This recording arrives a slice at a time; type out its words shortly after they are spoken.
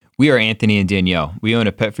We are Anthony and Danielle. We own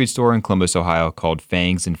a pet food store in Columbus, Ohio called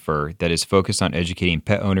Fangs and Fur that is focused on educating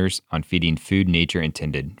pet owners on feeding food nature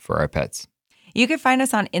intended for our pets. You can find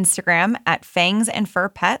us on Instagram at Fangs and Fur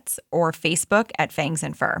Pets or Facebook at Fangs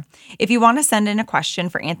and Fur. If you want to send in a question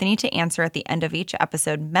for Anthony to answer at the end of each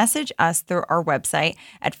episode, message us through our website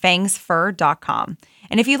at fangsfur.com.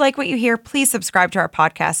 And if you like what you hear, please subscribe to our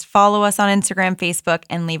podcast, follow us on Instagram, Facebook,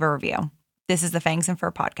 and leave a review. This is the Fangs and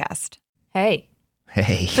Fur Podcast. Hey.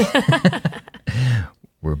 Hey.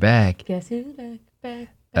 We're back. Guess who's back?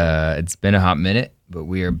 It's been a hot minute, but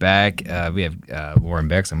we are back. We have Lauren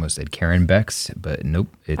Becks. I almost said Karen Becks, but nope.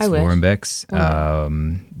 It's Lauren Becks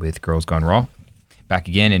with Girls Gone Raw. Back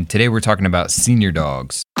again, and today we're talking about senior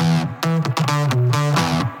dogs. Because,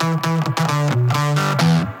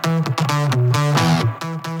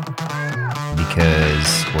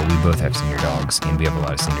 well, we both have senior dogs, and we have a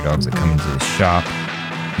lot of senior dogs that come into the shop.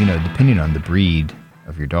 You know, depending on the breed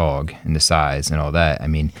of your dog and the size and all that. I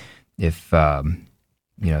mean, if,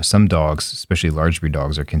 some dogs, especially large breed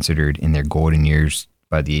dogs, are considered in their golden years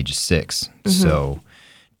by the age of 6. Mm-hmm. So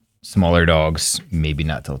smaller dogs, maybe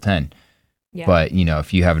not till 10. Yeah. But,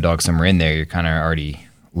 if you have a dog somewhere in there, you're kind of already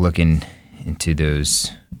looking into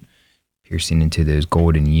those, piercing into those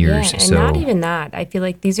golden years. Yeah, and not even that. I feel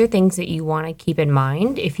like these are things that you want to keep in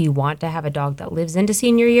mind if you want to have a dog that lives into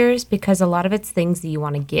senior years, because a lot of it's things that you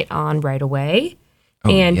want to get on right away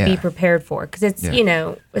and be prepared for. Because it's,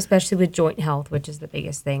 especially with joint health, which is the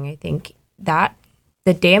biggest thing, I think that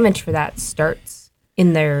the damage for that starts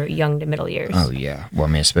in their young to middle years. Oh, yeah. Well, I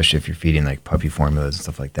mean, especially if you're feeding like puppy formulas and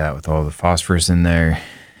stuff like that with all the phosphorus in there.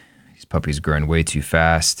 These puppies growing way too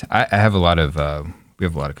fast. I have a lot of... we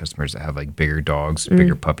have a lot of customers that have like bigger dogs,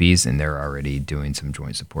 bigger puppies, and they're already doing some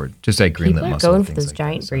joint support, just like Greenland Muscle. People are going for those like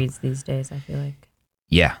giant breeds these days, I feel like.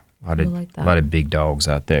 Yeah, a lot of big dogs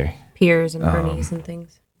out there. Piers and Bernese and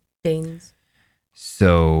things, Danes.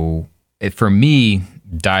 So for me,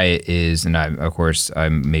 diet is, and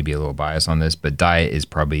I'm maybe a little biased on this, but diet is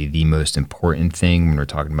probably the most important thing when we're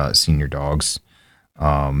talking about senior dogs.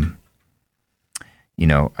 I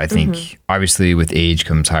think obviously with age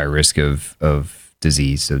comes higher risk of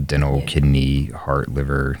disease, so dental, kidney, heart,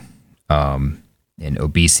 liver, and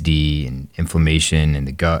obesity and inflammation in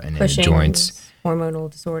the gut and in the joints. Hormonal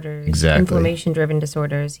disorders, exactly. Inflammation-driven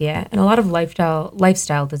disorders, and a lot of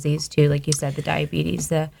lifestyle disease too, like you said, the diabetes,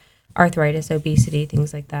 the arthritis, obesity,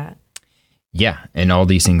 things like that. Yeah, and all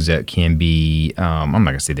these things that can be, I'm not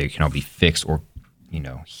going to say they can all be fixed or,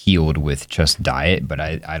 healed with just diet, but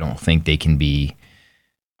I don't think they can be...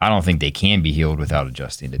 I don't think they can be healed without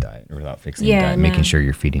adjusting the diet or without fixing the diet, making sure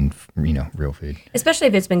you're feeding, real food. Especially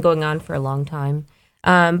if it's been going on for a long time.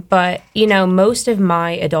 But, most of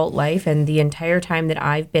my adult life and the entire time that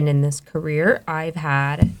I've been in this career, I've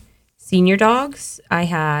had senior dogs. I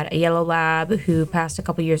had a yellow lab who passed a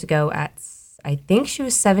couple years ago at, I think she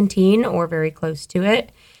was 17 or very close to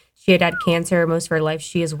it. She had cancer most of her life.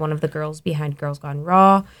 She is one of the girls behind Girls Gone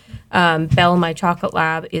Raw. Belle, my chocolate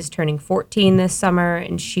lab, is turning 14 this summer,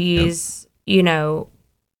 and she's,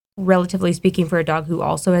 relatively speaking, for a dog who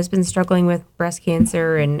also has been struggling with breast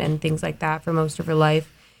cancer and things like that for most of her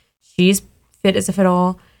life, she's fit as a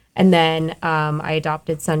fiddle. And then I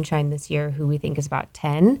adopted Sunshine this year, who we think is about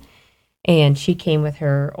 10, and she came with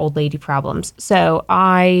her old lady problems. So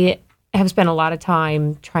I have spent a lot of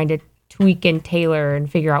time trying to tweak and tailor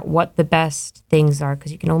and figure out what the best things are,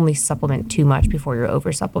 because you can only supplement too much before you're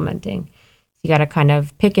over supplementing. So you got to kind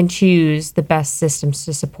of pick and choose the best systems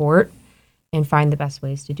to support and find the best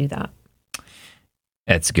ways to do that.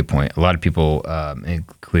 That's a good point. A lot of people,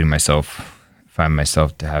 including myself, find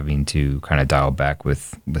myself to having to kind of dial back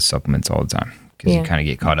with supplements all the time, because you kind of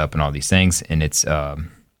get caught up in all these things, and it's all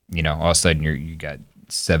of a sudden you got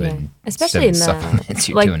especially in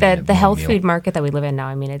the health food market that we live in now.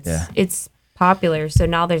 I mean, it's popular, so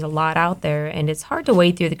now there's a lot out there, and it's hard to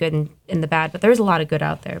weigh through the good and the bad, but there's a lot of good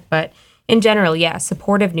out there. But in general,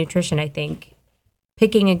 supportive nutrition, I think,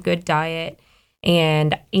 picking a good diet.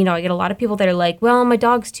 And I get a lot of people that are like, well, my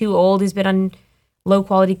dog's too old, he's been on low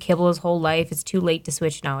quality kibble his whole life, it's too late to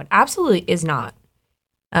switch now. It absolutely is not.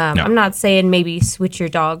 No. I'm not saying maybe switch your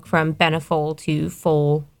dog from Benefol to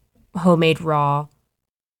full homemade raw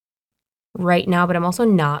right now, but I'm also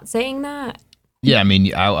not saying that. Yeah, I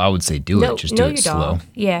mean, I would say do it. Just do it slow.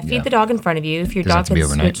 Yeah, feed the dog in front of you. If your dog can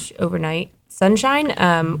switch overnight.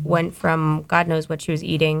 Sunshine went from God knows what she was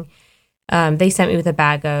eating. They sent me with a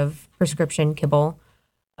bag of prescription kibble.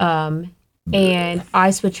 And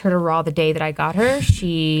I switched her to raw the day that I got her.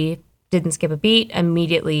 She didn't skip a beat,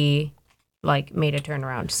 immediately made a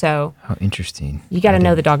turnaround. So how interesting. You got to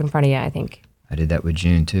know the dog in front of you, I think. I did that with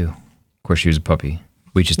June too. Of course, she was a puppy.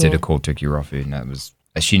 We just did a cold turkey raw food, and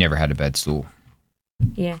she never had a bad stool.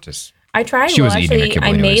 Yeah. I tried. She was eating her kibble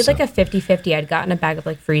I made like a 50-50. I'd gotten a bag of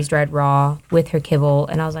like freeze-dried raw with her kibble,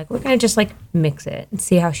 and I was like, we're going to just like mix it and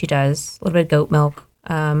see how she does. A little bit of goat milk.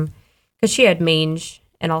 Because she had mange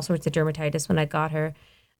and all sorts of dermatitis when I got her.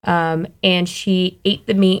 And she ate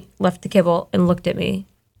the meat, left the kibble, and looked at me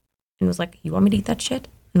and was like, you want me to eat that shit?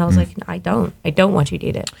 And I was like, I don't want you to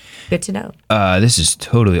eat it. Good to know. This is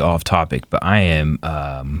totally off topic, but I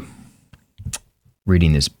am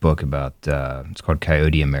reading this book about, it's called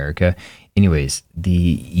Coyote America. Anyways, the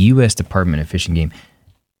U.S. Department of Fish and Game,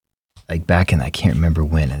 like back in, I can't remember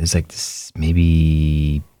when, it's like this,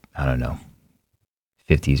 maybe, I don't know,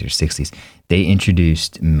 50s or 60s, they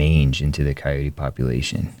introduced mange into the coyote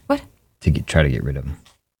population. What? To try to get rid of them.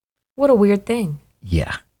 What a weird thing.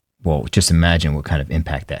 Yeah. Well, just imagine what kind of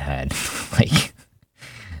impact that had. Like,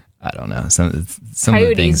 I don't know. Some Coyotes, of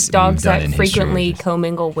the things dogs that frequently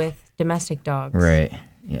commingle with domestic dogs. Right.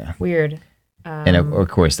 Yeah. Weird. And of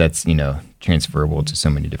course, that's, transferable to so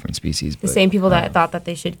many different species. The same people that thought that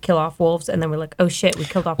they should kill off wolves, and then we're like, oh shit, we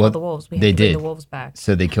killed off all the wolves. We have to bring the wolves back.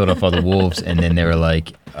 So they killed off all the wolves, and then they were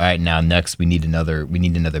like, all right, now next we need another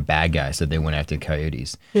bad guy. So they went after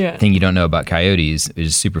coyotes. Yeah. The thing you don't know about coyotes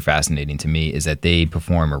is super fascinating to me is that they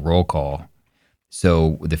perform a roll call.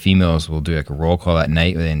 So the females will do like a roll call at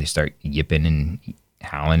night, and they start yipping and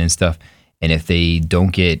howling and stuff. And if they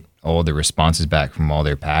don't get all the responses back from all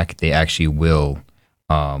their pack, they actually will,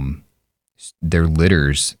 their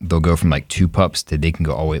litters, they'll go from like 2 pups to they can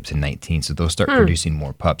go all the way up to 19. So they'll start producing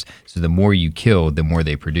more pups. So the more you kill, the more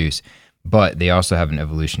they produce. But they also have an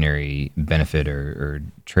evolutionary benefit or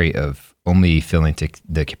trait of only filling to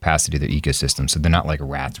the capacity of their ecosystem. So they're not like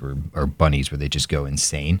rats or bunnies where they just go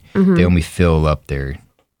insane. Mm-hmm. They only fill up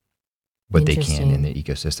what they can in the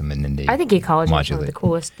ecosystem, and then they I think ecology is one of the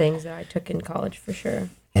coolest things that I took in college for sure.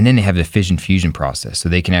 And then they have the fission fusion process, so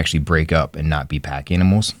they can actually break up and not be pack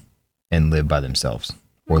animals and live by themselves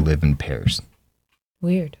or live in pairs.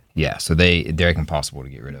 Weird. Yeah, so they're impossible to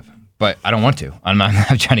get rid of. But I don't want to. I'm not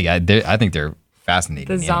trying to get. I think they're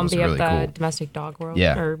fascinating. The zombie really of the cool. Domestic dog world,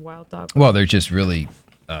 or wild dog world. Well, they're just really,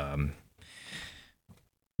 they're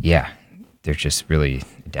just really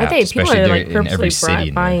adaptive. I think people are like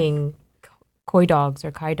purposely buying koi dogs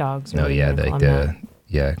or kai dogs. No,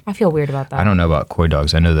 I feel weird about that. I don't know about koi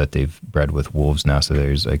dogs. I know that they've bred with wolves now, so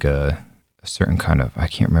there's like a certain kind of, I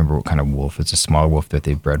can't remember what kind of wolf. It's a small wolf that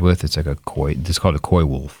they've bred with. It's like a koi. It's called a koi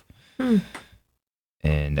wolf.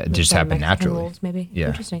 And that just happened Mexican naturally. Wolves, maybe. Yeah.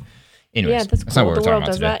 Interesting. Anyways, yeah, that's cool. The world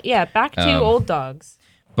does that. Yeah, back to old dogs.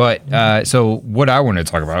 But so what I want to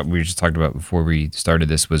talk about, we just talked about before we started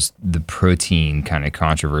this, was the protein kind of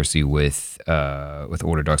controversy with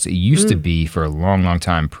older dogs. It used to be for a long, long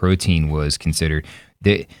time, protein was considered.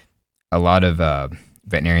 A lot of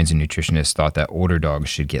veterinarians and nutritionists thought that older dogs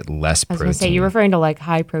should get less protein. I was going to say, you're referring to like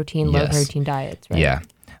high protein, low protein diets, right? Yeah.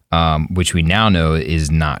 Which we now know is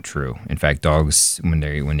not true. In fact, dogs, when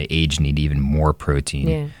they age, need even more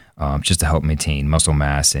protein just to help maintain muscle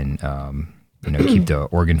mass and keep the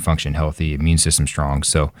organ function healthy, immune system strong.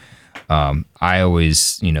 So I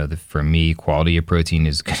always, for me, quality of protein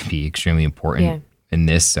is going to be extremely important in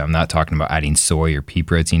this. I'm not talking about adding soy or pea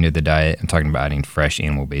protein to the diet. I'm talking about adding fresh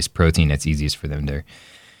animal-based protein that's easiest for them to,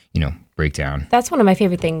 break down. That's one of my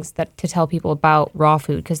favorite things to tell people about raw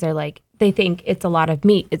food, because they're like, they think it's a lot of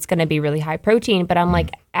meat. It's going to be really high protein. But I'm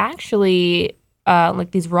like, actually,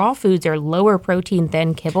 like these raw foods are lower protein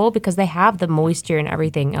than kibble because they have the moisture and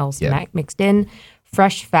everything else mixed in.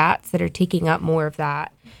 Fresh fats that are taking up more of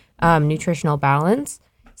that nutritional balance.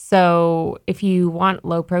 So if you want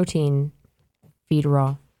low protein, feed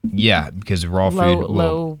raw. Yeah, because raw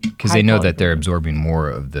food, because they know that they're absorbing more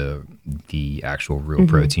of the actual real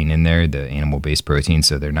protein in there, the animal-based protein.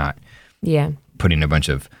 So they're not putting a bunch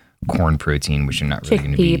of corn protein, which you're not really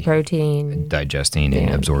going to be protein digesting and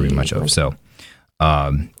absorbing much of. So,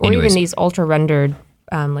 or even these ultra rendered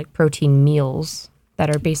like protein meals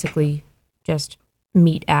that are basically just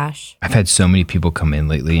meat ash. I've had so many people come in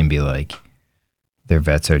lately and be like, their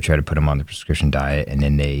vets are trying to put them on the prescription diet, and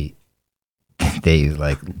then they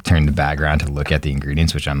like turn the bag around to look at the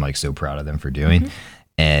ingredients, which I'm like so proud of them for doing,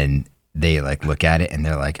 and they like look at it and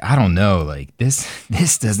they're like, I don't know, like this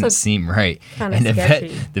doesn't seem right. And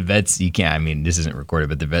the vets, you can't, I mean, this isn't recorded,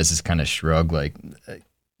 but the vets just kind of shrug like,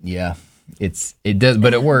 it does,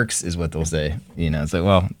 but it works is what they'll say. It's like,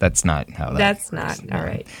 well, that's not how that's not all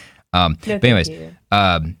right. But anyways,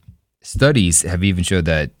 studies have even showed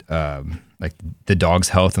that like the dog's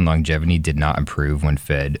health and longevity did not improve when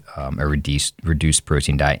fed a reduced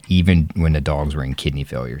protein diet, even when the dogs were in kidney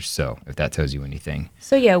failure. So if that tells you anything.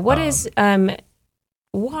 So what is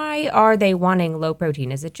why are they wanting low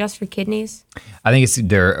protein? Is it just for kidneys? I think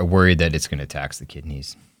they're worried that it's going to tax the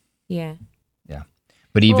kidneys. Yeah. Yeah.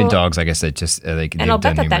 But even dogs, like I said, just like and I'll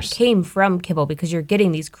bet that came from kibble because you're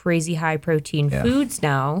getting these crazy high protein foods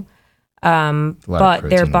now, but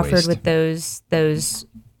they're buffered with those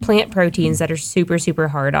plant proteins that are super, super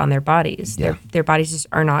hard on their bodies. Yeah. Their bodies just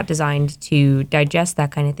are not designed to digest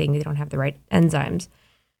that kind of thing. They don't have the right enzymes.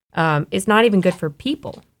 It's not even good for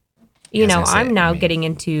people. I'm now getting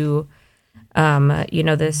into,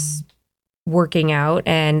 this working out,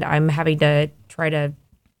 and I'm having to try to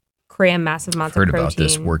cram massive amounts of protein. Heard about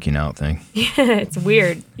this working out thing. Yeah, it's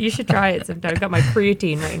weird. You should try it sometime. I've got my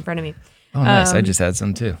creatine right in front of me. Oh, nice. I just had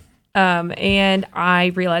some too. And I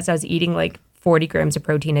realized I was eating like 40 grams of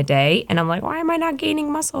protein a day, and I'm like, why am I not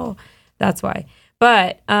gaining muscle? That's why.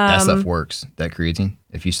 But that stuff works. That creatine,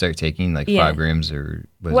 if you start taking like 5 grams or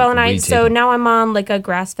now I'm on like a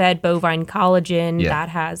grass-fed bovine collagen that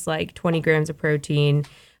has like 20 grams of protein,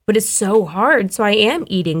 but it's so hard. So I am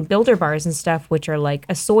eating Builder bars and stuff, which are like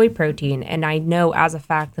a soy protein, and I know as a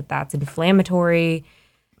fact that that's inflammatory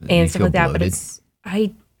and stuff like that. Bloated.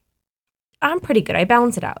 But I'm pretty good. I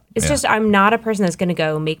balance it out. It's just I'm not a person that's going to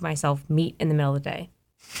go make myself meat in the middle of the day.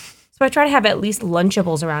 So I try to have at least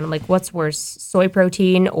Lunchables around. I'm like, what's worse, soy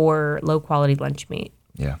protein or low quality lunch meat?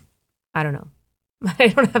 Yeah. I don't know. I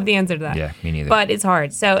don't have the answer to that. Yeah, me neither. But it's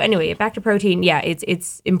hard. So anyway, back to protein. Yeah,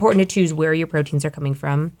 it's important to choose where your proteins are coming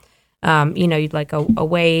from. You'd like a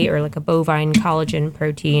whey or like a bovine collagen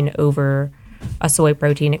protein over a soy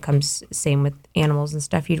protein. It comes same with animals and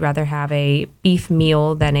stuff. You'd rather have a beef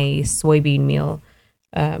meal than a soybean meal,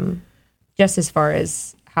 just as far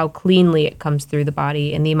as how cleanly it comes through the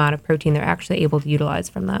body and the amount of protein they're actually able to utilize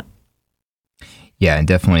from that. Yeah, and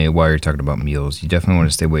definitely while you're talking about meals, you definitely want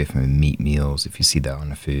to stay away from meat meals if you see that on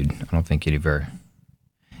the food. I don't think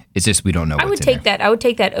it's just we don't know what's I would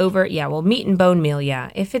take that over, meat and bone meal,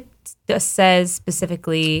 yeah. If it says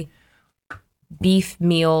specifically beef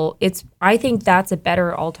meal, I think that's a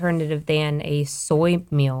better alternative than a soy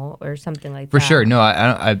meal or something like that. For sure. No,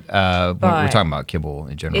 we're talking about kibble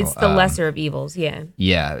in general. It's the lesser of evils, yeah.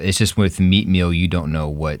 Yeah, it's just with meat meal, you don't know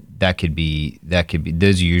what that could be.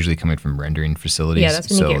 Those are usually coming from rendering facilities. Yeah, that's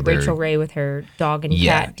when you get Rachel Ray with her dog and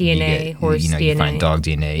cat DNA, horse DNA. You find dog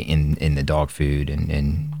DNA in the dog food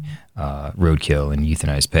and roadkill and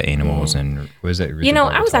euthanized pet animals and what is it?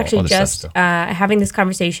 I was actually just having this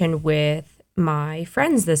conversation with my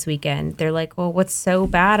friends this weekend. They're like, well, what's so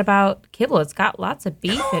bad about kibble? It's got lots of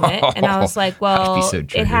beef in it. And I was like, well,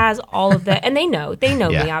 it has all of that. And they know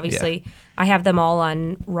me, obviously. Yeah. I have them all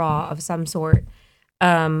on raw of some sort.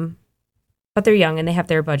 But they're young and they have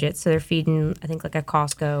their budget. So they're feeding, I think, like a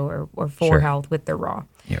Costco or 4Health with their raw.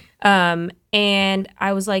 Yep. And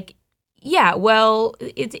I was like, yeah, well,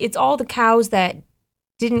 it's all the cows that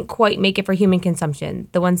didn't quite make it for human consumption.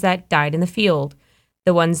 The ones that died in the field.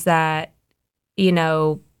 The ones that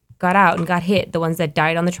got out and got hit, the ones that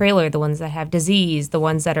died on the trailer, the ones that have disease, the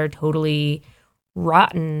ones that are totally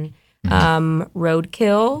rotten,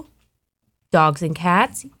 roadkill, dogs and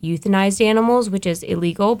cats, euthanized animals, which is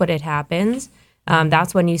illegal, but it happens.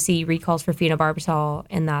 That's when you see recalls for phenobarbital,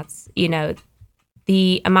 and that's,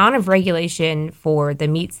 the amount of regulation for the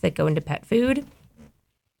meats that go into pet food,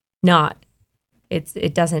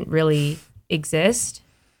 it doesn't really exist.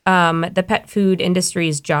 The pet food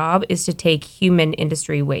industry's job is to take human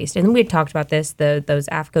industry waste. And we had talked about this. Those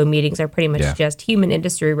AFCO meetings are pretty much just human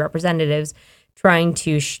industry representatives trying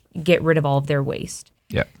to get rid of all of their waste.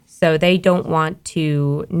 Yeah. So they don't want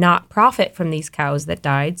to not profit from these cows that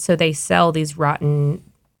died. So they sell these rotten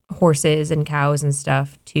horses and cows and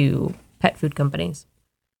stuff to pet food companies,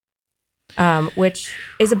 which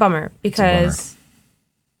is a bummer because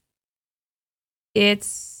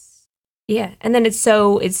yeah, and then it's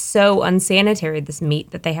so unsanitary, this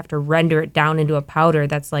meat, that they have to render it down into a powder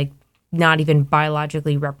that's like not even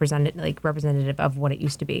biologically representative of what it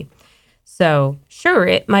used to be. So sure,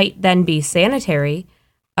 it might then be sanitary,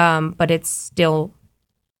 but it's still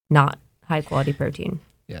not high quality protein.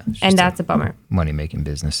 Yeah, and that's a bummer. Money making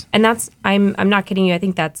business. And that's I'm not kidding you. I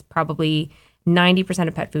think that's probably 90%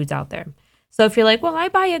 of pet foods out there. So if you're like, well, I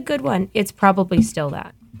buy a good one, it's probably still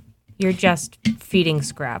that. You're just feeding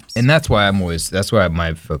scraps. And that's why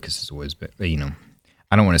my focus has always been,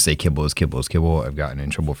 I don't want to say kibble is kibble. I've gotten in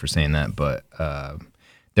trouble for saying that, but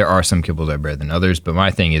there are some kibbles that are better than others. But my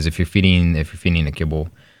thing is, if you're feeding a kibble,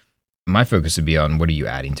 my focus would be on what are you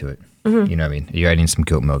adding to it? Mm-hmm. You know what I mean? You're adding some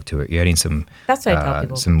goat milk to it. You're adding some. That's what I tell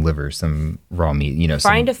people. Some liver, some raw meat.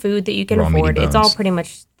 Find a food that you can afford. It's all pretty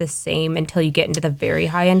much the same until you get into the very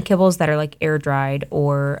high end kibbles that are like air dried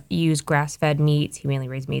or use grass fed meats, humanely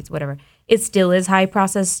raised meats, whatever. it still is high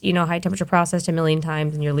processed, high temperature processed a million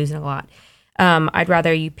times, and you're losing a lot. I'd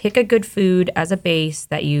rather you pick a good food as a base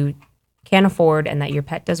that you can afford and that your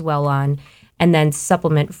pet does well on, and then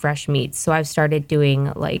supplement fresh meats. So I've started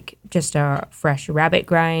doing like just a fresh rabbit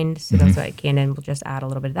grind. So that's what I can, and we'll just add a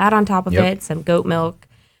little bit of that on top of it. Some goat milk,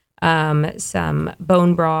 some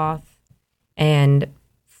bone broth, and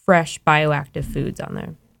fresh bioactive foods on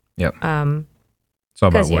there. Yep. It's all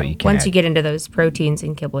about what you can once add. you get into those proteins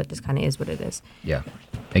in kibble, it just kind of is what it is. Yeah.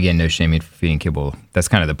 Again, no shaming for feeding kibble. That's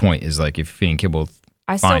kind of the point, is like if you're feeding kibble,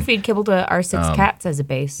 I still feed kibble to our 6 cats as a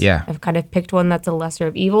base. Yeah. I've kind of picked one that's a lesser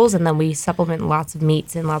of evils, and then we supplement lots of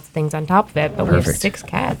meats and lots of things on top of it. But we have 6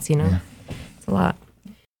 cats, It's a lot.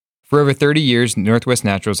 For over 30 years, Northwest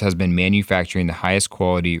Naturals has been manufacturing the highest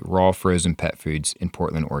quality raw frozen pet foods in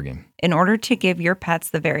Portland, Oregon. In order to give your pets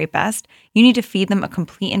the very best, you need to feed them a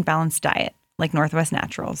complete and balanced diet, like Northwest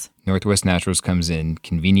Naturals. Northwest Naturals comes in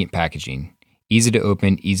convenient packaging, easy to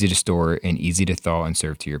open, easy to store, and easy to thaw and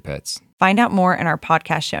serve to your pets. Find out more in our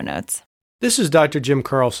podcast show notes. This is Dr. Jim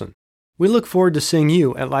Carlson. We look forward to seeing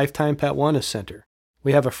you at Lifetime Pet Wellness Center.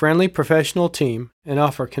 We have a friendly professional team and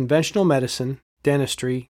offer conventional medicine,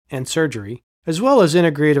 dentistry, and surgery, as well as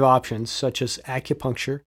integrative options such as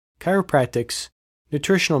acupuncture, chiropractics,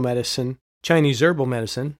 nutritional medicine, Chinese herbal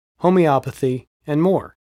medicine, homeopathy, and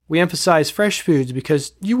more. We emphasize fresh foods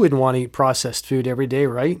because you wouldn't want to eat processed food every day,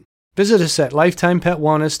 right? Visit us at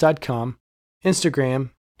lifetimepetwellness.com, Instagram,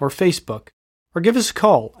 or Facebook, or give us a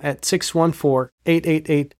call at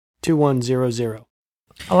 614-888-2100.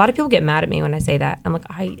 A lot of people get mad at me when I say that. I'm like,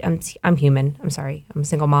 I'm human. I'm sorry. I'm a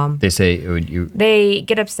single mom. They say They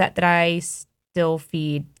get upset that I still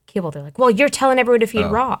feed kibble. They're like, well, you're telling everyone to feed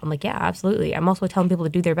raw. I'm like, yeah, absolutely. I'm also telling people to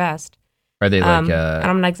do their best. Are they like and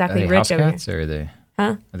I'm not exactly rich house cats, or are they?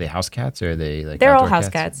 Huh? Are they house cats, or are they like? They're all house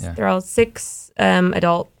cats. Yeah. They're all 6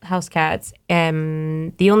 adult house cats.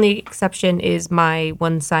 The only exception is my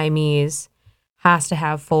one Siamese has to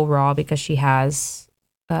have full raw because she has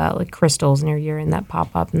like crystals in her urine that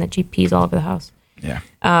pop up and that she pees all over the house. Yeah.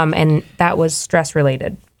 And that was stress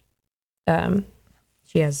related.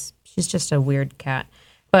 She's just a weird cat.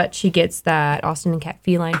 But she gets that Austin and Cat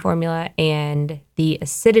feline formula, and the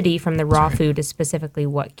acidity from the raw food is specifically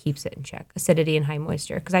what keeps it in check. Acidity and high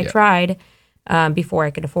moisture. Because I tried, before I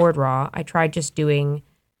could afford raw, I tried just doing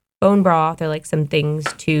bone broth or like some things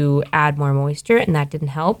to add more moisture, and that didn't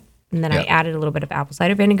help. And then I added a little bit of apple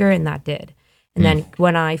cider vinegar, and that did. And then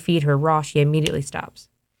when I feed her raw, she immediately stops.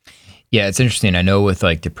 Yeah, it's interesting. I know with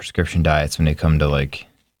like the prescription diets, when they come to like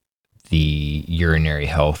the urinary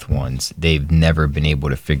health ones, they've never been able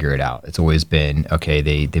to figure it out. It's always been, okay,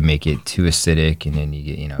 they make it too acidic, and then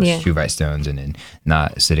you get, struvite stones, and then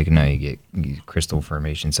not acidic, and now you get crystal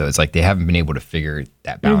formation. So it's like they haven't been able to figure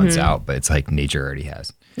that balance out, but it's like nature already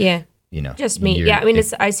has. Yeah. Just me. Yeah, I mean,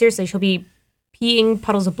 seriously, she'll be peeing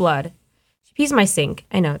puddles of blood. She pees in my sink.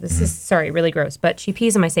 I know, this is, really gross, but she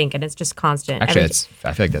pees in my sink, and it's just constant. Actually,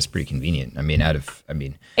 I feel like that's pretty convenient. I mean, if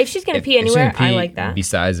she's going to pee anywhere, I like that.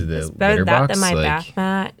 Besides the it's better litter that box, than my like, bath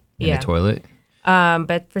mat. In the toilet.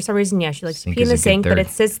 But for some reason, she likes to pee in the sink, but it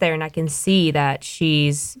sits there, and I can see that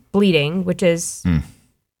she's bleeding, which is,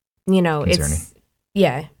 concerning.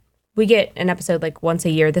 We get an episode like once a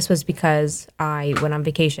year. This was because I went on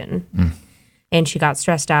vacation, and she got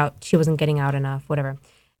stressed out. She wasn't getting out enough, whatever.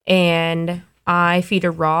 And I feed her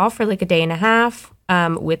raw for like a day and a half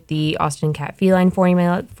with the Austin Cat feline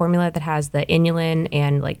formula that has the inulin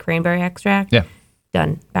and like cranberry extract. Yeah.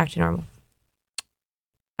 Done. Back to normal.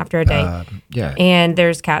 After a day. Yeah. And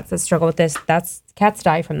there's cats that struggle with this. Cats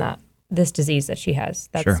die from this disease that she has.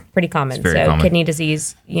 That's pretty common. It's very common. Kidney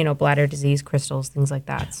disease, bladder disease, crystals, things like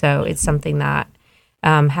that. So it's something that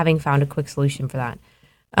having found a quick solution for that.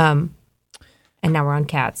 And now we're on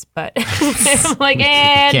cats, but I'm like,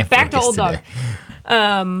 and back to old dog.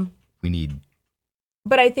 We need.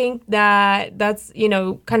 But I think that's, kind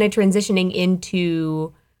of transitioning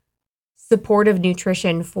into supportive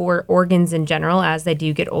nutrition for organs in general. As they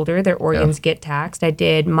do get older, their organs get taxed.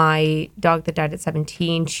 My dog that died at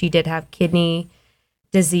 17, she did have kidney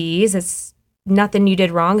disease. It's nothing you did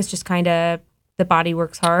wrong. It's just kind of the body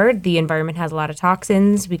works hard. The environment has a lot of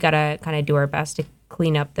toxins. We got to kind of do our best to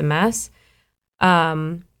clean up the mess.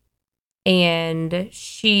 And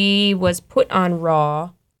she was put on raw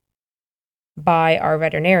by our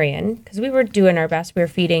veterinarian because we were doing our best. We were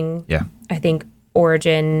feeding, I think,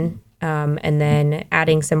 Origin, and then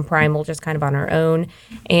adding some Primal just kind of on our own.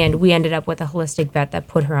 And we ended up with a holistic vet that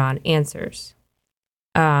put her on Answers.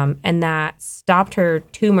 And that stopped her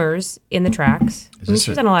tumors in the tracks.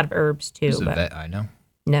 She's on a lot of herbs too. Is it a vet I know?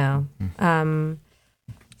 No.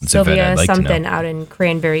 Sylvia something out in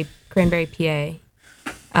Cranberry, PA.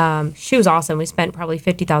 She was awesome. We spent probably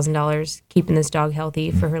 $50,000 keeping this dog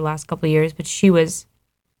healthy for her last couple of years, but she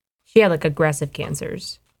had like aggressive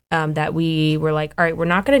cancers that we were like, all right, we're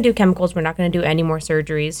not going to do chemicals. We're not going to do any more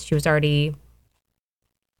surgeries. She was already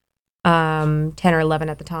 10 or 11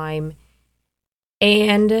 at the time.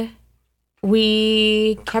 And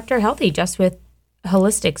we kept her healthy just with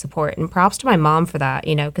holistic support. And props to my mom for that,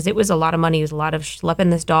 because it was a lot of money. It was a lot of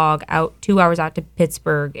schlepping this dog out 2 hours out to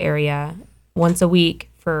Pittsburgh area once a week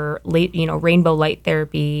for rainbow light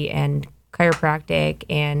therapy and chiropractic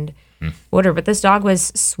and whatever. But this dog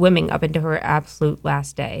was swimming up into her absolute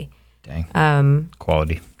last day. Dang.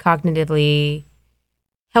 Quality. Cognitively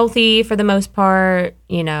healthy for the most part,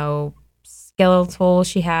 skeletal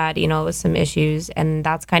she had, with some issues. And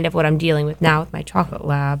that's kind of what I'm dealing with now with my chocolate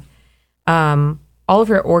lab. All of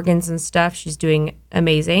her organs and stuff, she's doing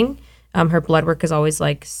amazing. Her blood work is always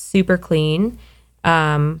like super clean.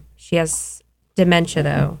 She has dementia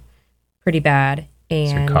though, pretty bad.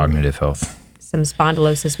 And so cognitive health. Some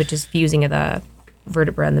spondylosis, which is fusing of the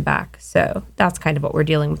vertebra in the back. So that's kind of what we're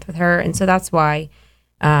dealing with her. And so that's why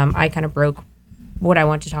I kind of broke what I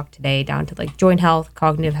want to talk today down to like joint health,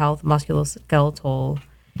 cognitive health, musculoskeletal,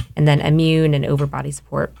 and then immune and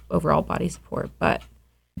overall body support. But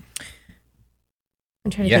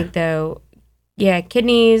I'm trying to think though. Yeah,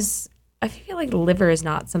 kidneys. I feel like liver is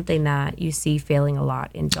not something that you see failing a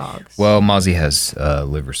lot in dogs. Well, Mozzie has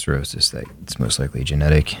liver cirrhosis that's most likely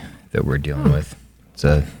genetic that we're dealing with. It's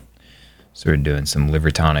sort of doing some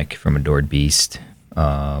liver tonic from Adored Beast,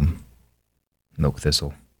 milk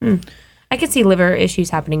thistle. I could see liver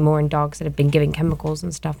issues happening more in dogs that have been giving chemicals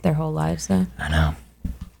and stuff their whole lives. So. I know. I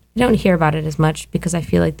don't hear about it as much because I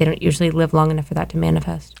feel like they don't usually live long enough for that to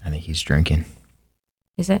manifest. I think he's drinking.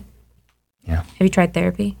 Is it? Yeah. Have you tried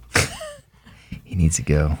therapy? He needs to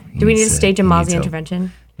go. Do we need to stage a Mozzie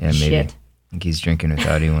intervention? Yeah, maybe. Shit. I think he's drinking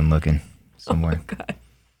without anyone looking somewhere. Oh, God.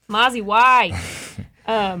 Mozzie, why?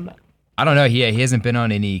 I don't know. He hasn't been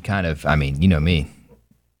on any kind of, you know me,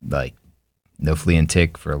 like no flea and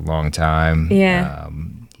tick for a long time. Yeah.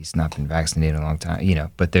 He's not been vaccinated in a long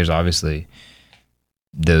time, but there's obviously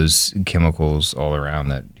those chemicals all around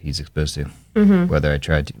that he's exposed to. Mm-hmm. Whether I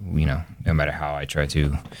try to, no matter how I try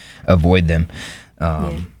to avoid them,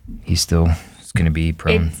 he's still going to be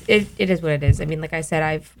prone. It is what it is. I mean, like I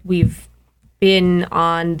said, we've been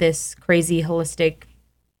on this crazy holistic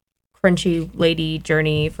crunchy lady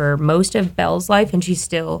journey for most of Belle's life, and she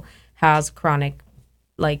still has chronic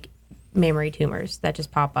like mammary tumors that just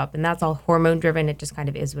pop up, and that's all hormone driven. It just kind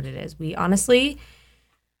of is what it is.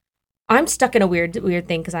 I'm stuck in a weird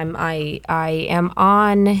thing because I am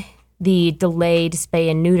on the delayed spay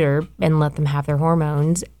and neuter and let them have their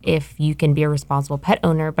hormones if you can be a responsible pet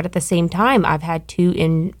owner. But at the same time, I've had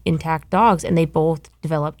 2 intact dogs and they both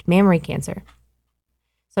developed mammary cancer.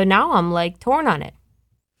 So now I'm like torn on it.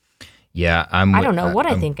 Yeah, I don't know what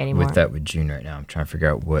I think anymore. With that with June right now, I'm trying to figure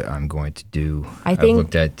out what I'm going to do. I've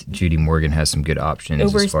looked at Judy Morgan has some good options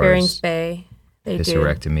as far as spay. They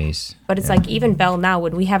hysterectomies. But it's like even Belle now,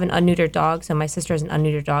 when we have an unneutered dog, so my sister has an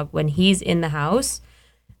unneutered dog, when he's in the house,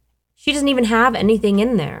 she doesn't even have anything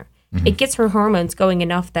in there. Mm-hmm. It gets her hormones going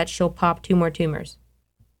enough that she'll pop 2 more tumors.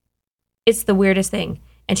 It's the weirdest thing.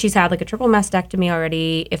 And she's had like a triple mastectomy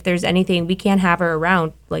already. If there's anything, we can't have her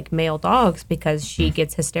around like male dogs because she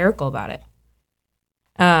gets hysterical about it.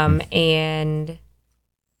 And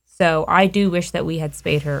so I do wish that we had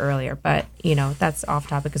spayed her earlier, but that's off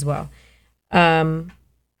topic as well. But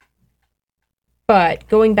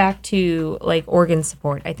going back to like organ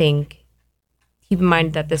support, I think keep in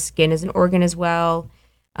mind that the skin is an organ as well.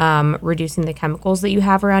 Reducing the chemicals that you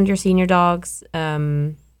have around your senior dogs.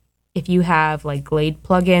 If you have like Glade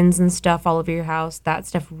plugins and stuff all over your house, that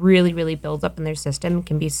stuff really, really builds up in their system and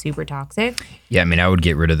can be super toxic. Yeah, I would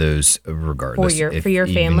get rid of those regardless. For your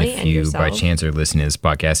family and yourself. If you by chance are listening to this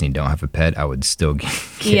podcast and you don't have a pet, I would still get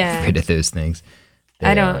rid of those things.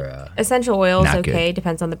 Essential oils, okay, good.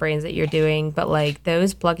 Depends on the brands that you're doing, but like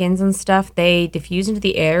those plugins and stuff, they diffuse into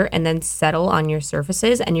the air and then settle on your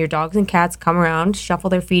surfaces, and your dogs and cats come around, shuffle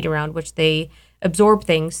their feet around, which they absorb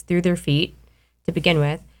things through their feet to begin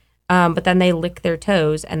with. But then they lick their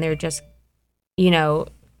toes and they're just,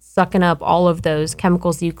 sucking up all of those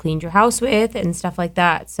chemicals that you cleaned your house with and stuff like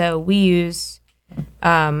that. So we use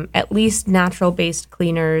at least natural-based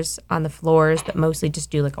cleaners on the floors, but mostly just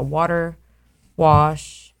do like a water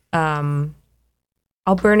wash.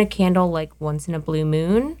 I'll burn a candle like once in a blue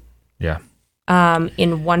moon. Yeah.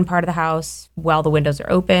 In one part of the house while the windows are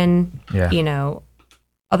open. Yeah.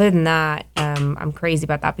 Other than that, I'm crazy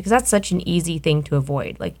about that because that's such an easy thing to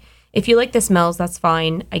avoid. Like, If you like the smells, that's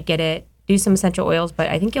fine. I get it. Do some essential oils, but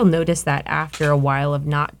I think you'll notice that after a while of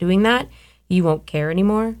not doing that, you won't care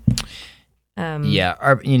anymore. And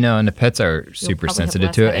the pets are super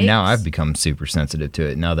sensitive to it. And now I've become super sensitive to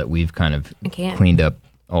it now that we've kind of cleaned up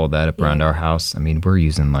all that up around our house. I mean, we're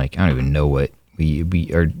using I don't even know what we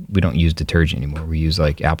don't use detergent anymore. We use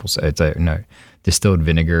apple cider, distilled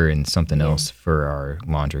vinegar and something else for our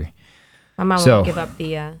laundry. My mom won't give up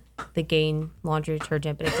the Gain laundry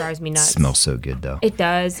detergent, but it drives me nuts. It smells so good though. It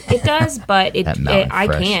does, but I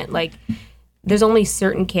can't. There's only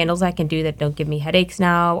certain candles I can do that don't give me headaches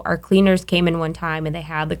now. Our cleaners came in one time and they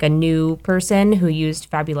had a new person who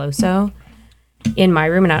used Fabuloso in my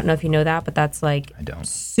room. And I don't know if you know that, but that's I don't.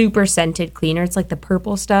 Super scented cleaner. It's the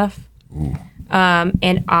purple stuff. Ooh.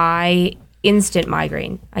 And instant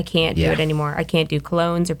migraine. I can't do it anymore. I can't do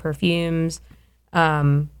colognes or perfumes.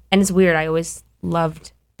 And it's weird. I always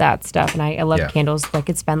loved that stuff, and I love candles. I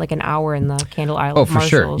could spend an hour in the candle aisle. Oh, for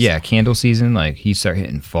sure. Yeah, candle season. You start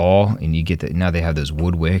hitting fall, and you get now they have those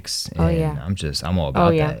wood wicks. And I'm all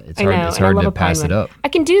about that. It's hard to pass it up. I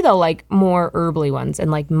can do more herbally ones and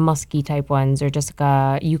musky type ones, or just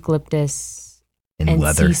eucalyptus and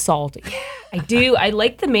leather. Sea salt. Yeah, I do. I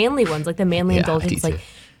like the manly ones, the manly indulgence,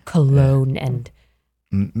 cologne and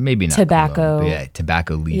maybe not tobacco. Cologne, but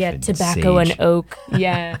tobacco leaf. Yeah, and tobacco sage. and oak.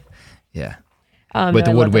 Yeah. Yeah. But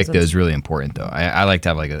the wood wick though is really important though. I like to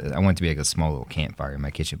have I want it to be a small little campfire in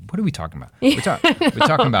my kitchen. What are we talking about? We're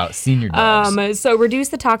talking about senior dogs. So reduce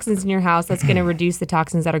the toxins in your house. That's going to reduce the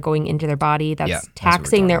toxins that are going into their body. That's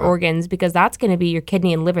taxing their organs, because that's going to be your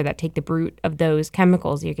kidney and liver that take the brunt of those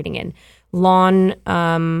chemicals you're getting in.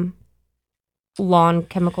 Lawn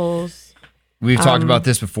chemicals. We've talked about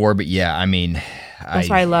this before, but that's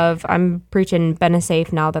why I'm preaching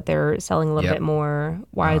Benesafe now that they're selling a little bit more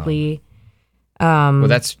widely. Well,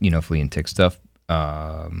 that's flea and tick stuff.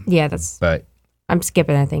 But I'm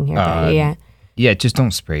skipping that thing here. Just don't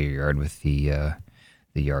spray your yard with the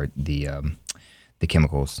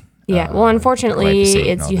chemicals. Yeah, well, unfortunately,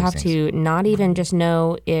 you have to not even just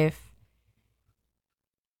know if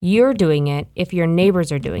you're doing it, if your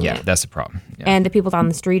neighbors are doing it. Yeah, that's the problem. Yeah. And the people down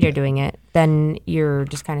the street are doing it, then you're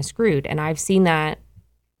just kind of screwed. And I've seen that,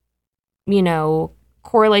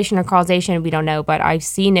 correlation or causation, we don't know, but I've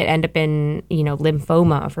seen it end up in,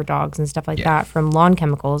 lymphoma for dogs and stuff like that from lawn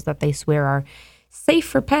chemicals that they swear are safe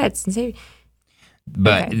for pets and safe.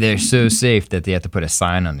 But they're so safe that they have to put a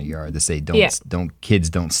sign on the yard that say, kids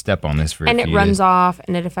don't step on this for and a few it runs days. Off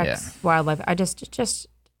and it affects wildlife. Just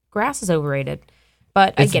grass is overrated,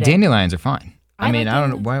 but I get it. Dandelions are fine. I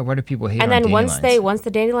don't know why do people hate on dandelions? And then once the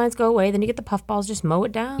dandelions go away, then you get the puffballs, just mow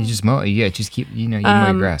it down. You just mow it. Yeah, just keep, you mow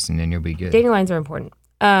your grass and then you'll be good. Dandelions are important.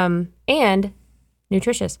 And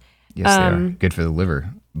nutritious. Yes, they are. Good for the liver,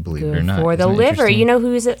 believe it or not. For the liver. You know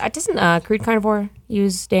who is it? Doesn't Crude Carnivore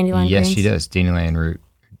use dandelion greens? Yes, she does. Dandelion root.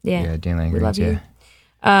 Yeah. Dandelion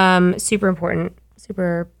greens, super important.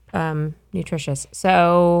 Super nutritious.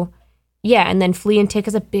 So... yeah, and then flea and tick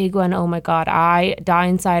is a big one. Oh my God, I die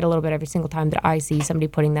inside a little bit every single time that I see somebody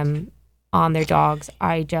putting them on their dogs.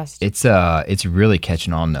 It's really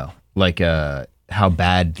catching on though. How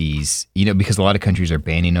bad these, because a lot of countries are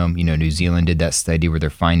banning them. New Zealand did that study where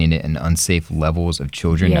they're finding it in unsafe levels of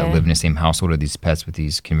children that live in the same household of these pets with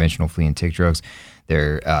these conventional flea and tick drugs.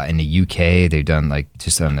 They're in the UK. They've done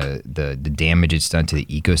just on the damage it's done to the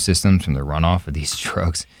ecosystems from the runoff of these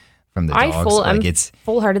drugs. From the dogs. I'm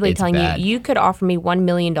full-heartedly telling you could offer me $1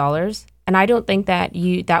 million, and I don't think that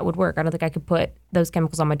would work. I don't think I could put those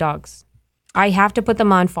chemicals on my dogs. I have to put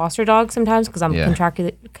them on foster dogs sometimes because I'm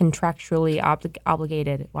contractually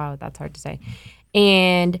obligated. Wow, that's hard to say.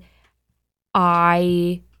 And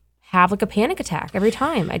I have a panic attack every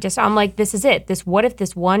time. I'm like, this is it. What if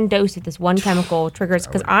this one dose of this one chemical triggers?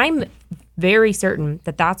 Because I'm very certain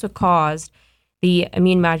that that's what caused the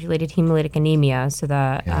immune-modulated hemolytic anemia, so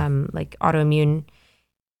the autoimmune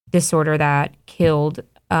disorder that killed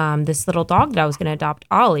this little dog that I was going to adopt,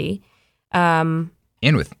 Ollie.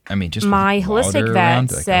 Just my holistic vet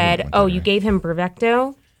said, you gave him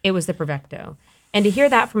Bravecto? It was the Bravecto. And to hear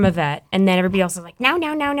that from a vet, and then everybody else was like, no.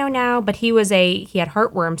 But he had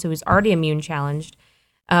heartworm, so he was already immune challenged.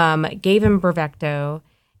 Gave him Bravecto,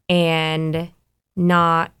 and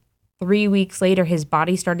not 3 weeks later, his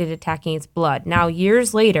body started attacking its blood. Now,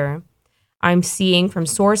 years later, I'm seeing from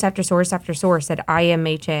source after source after source that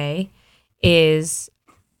IMHA is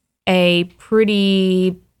a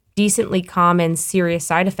pretty decently common serious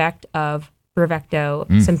side effect of Bravecto,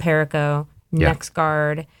 Simparico,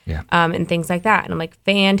 NexGard, and things like that. And I'm like,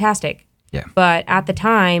 fantastic. Yeah. But at the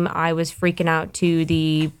time, I was freaking out to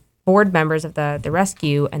the board members of the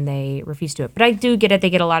rescue, and they refuse to do it. But I do get it. They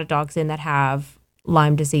get a lot of dogs in that have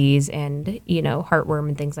Lyme disease and, heartworm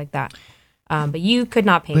and things like that. But you could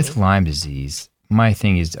not pay with Lyme disease. My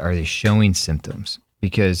thing is, are they showing symptoms?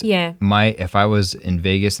 Because if I was in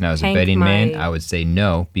Vegas and I was a betting man, I would say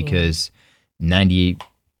no, because 98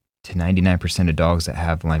 to 99% of dogs that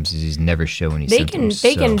have Lyme disease never show any symptoms.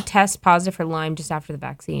 They can test positive for Lyme just after the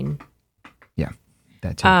vaccine. Yeah,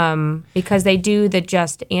 that too. Because they do the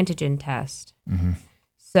just antigen test. Mm-hmm.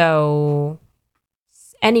 So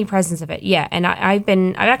any presence of it, yeah. And I've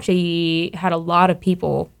actually had a lot of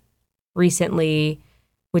people recently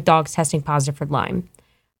with dogs testing positive for Lyme.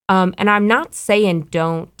 And I'm not saying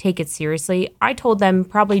don't take it seriously. I told them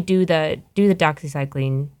probably do the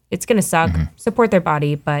doxycycline. It's going to suck, support their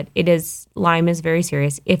body, but Lyme is very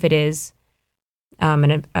serious if it is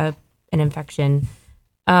an infection.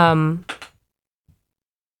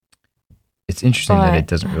 It's interesting that it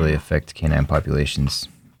doesn't really affect canine populations,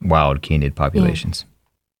 wild canid populations.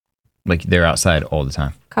 Yeah. Like they're outside all the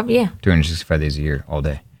time. 365 days a year, all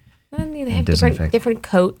day. They have different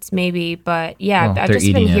coats, maybe, but I've just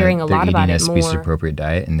been hearing a lot about it more. They're eating a species-appropriate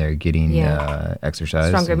diet, and they're getting exercise.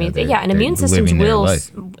 Stronger meat. And immune systems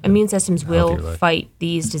will fight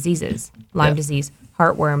these diseases. Lyme disease,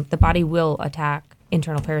 heartworm. The body will attack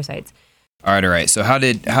internal parasites. All right. So how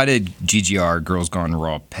did GGR, Girls Gone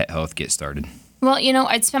Raw Pet Health, get started? Well,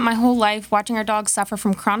 I'd spent my whole life watching our dogs suffer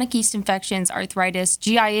from chronic yeast infections, arthritis,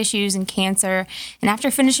 GI issues, and cancer. And after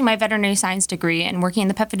finishing my veterinary science degree and working in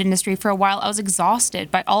the pet food industry for a while, I was exhausted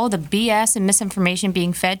by all of the BS and misinformation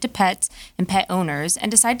being fed to pets and pet owners, and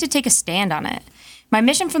decided to take a stand on it. My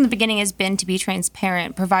mission from the beginning has been to be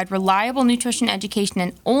transparent, provide reliable nutrition education,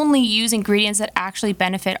 and only use ingredients that actually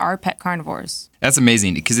benefit our pet carnivores. That's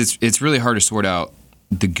amazing, because it's really hard to sort out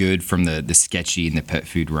the good from the sketchy in the pet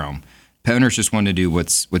food realm. Pet owners just want to do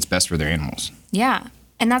what's best for their animals. Yeah,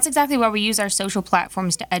 and that's exactly why we use our social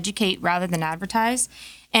platforms to educate rather than advertise.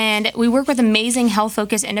 And we work with amazing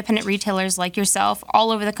health-focused independent retailers like yourself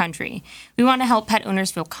all over the country. We want to help pet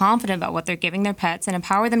owners feel confident about what they're giving their pets and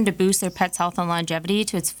empower them to boost their pet's health and longevity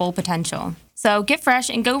to its full potential. So get fresh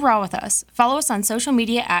and go raw with us. Follow us on social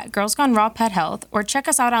media at Girls Gone Raw Pet Health, or check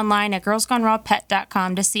us out online at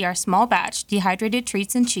girlsgonerawpet.com to see our small batch dehydrated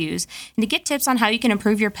treats and chews, and to get tips on how you can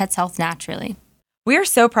improve your pet's health naturally. We are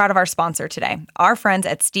so proud of our sponsor today, our friends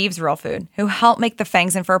at Steve's Real Food, who help make the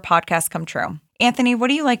Fangs and Fur podcast come true. Anthony, what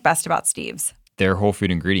do you like best about Steve's? They're whole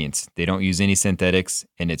food ingredients. They don't use any synthetics,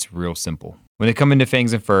 and it's real simple. When they come into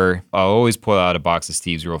Fangs and Fur, I'll always pull out a box of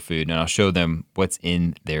Steve's Real Food, and I'll show them what's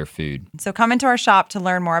in their food. So come into our shop to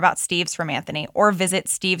learn more about Steve's from Anthony, or visit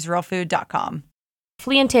stevesrealfood.com.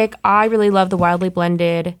 Flea and tick, I really love the Wildly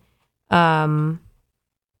Blended,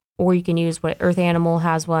 or you can use what Earth Animal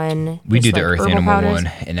has one. We do the Earth Animal powders. One,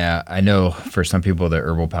 and I know for some people the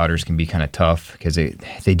herbal powders can be kind of tough because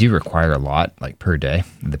they do require a lot, like per day,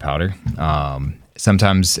 the powder.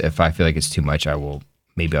 Sometimes if I feel like it's too much, I'll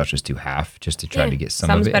just do half just to try to get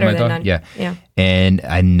some of it in my dog. None. Yeah. And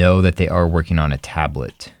I know that they are working on a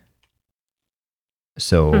tablet.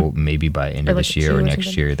 So maybe by end of this year or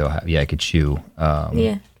next year, they'll have, I could chew.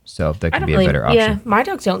 So that could be a better option. Yeah, my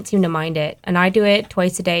dogs don't seem to mind it. And I do it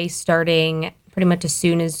twice a day, starting pretty much as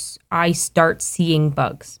soon as I start seeing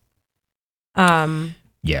bugs. Early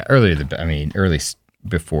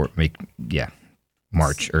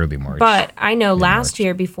March, early March. But I know last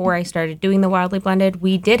year, before I started doing the Wildly Blended,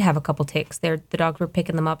 we did have a couple ticks. The dogs were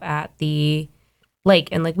picking them up at the lake.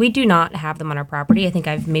 And we do not have them on our property. I think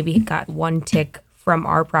I've maybe got one tick from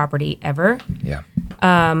our property ever. Yeah.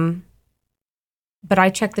 But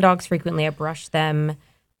I check the dogs frequently. I brush them.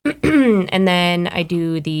 And then I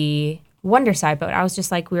do the Wondercide boat. I was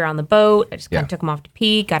just we were on the boat. I just kind of took them off to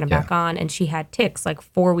pee, got them back on. And she had ticks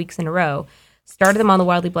 4 weeks in a row. Started them on the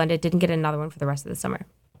Wildly Blended. Didn't get another one for the rest of the summer.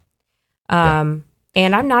 And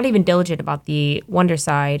I'm not even diligent about the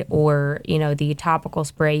Wondercide or, the topical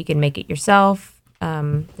spray. You can make it yourself.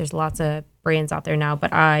 There's lots of brands out there now.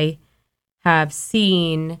 But I have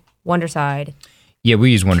seen Wondercide. Yeah,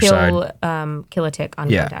 we use Wondercide. Kill a tick on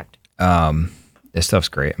contact. This stuff's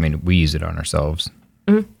great. I mean, we use it on ourselves.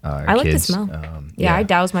 Mm-hmm. I like the smell. I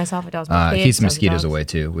douse myself. I douse my kids. Keeps mosquitoes away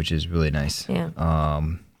too, which is really nice. Yeah.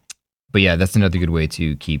 But that's another good way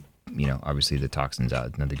to keep, obviously the toxins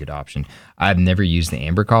out. Another good option. I've never used the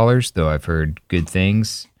amber collars, though I've heard good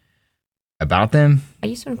things about them. I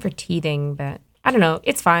used one for teething, but I don't know.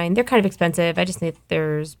 It's fine. They're kind of expensive. I just think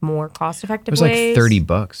there's more cost-effective ways. It was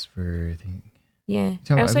 $30 for, I think. Yeah.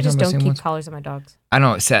 I also just don't keep collars on my dogs. I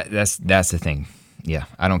know. That's the thing. Yeah,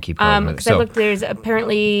 I don't keep collars. Because I looked, there's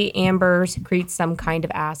apparently amber secretes some kind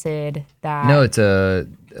of acid that... No, it's a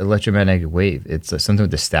electromagnetic wave. It's something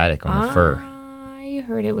with the static on the fur. I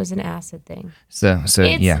heard it was an acid thing. So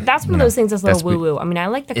yeah. That's one of those things that's a little woo-woo. I mean, I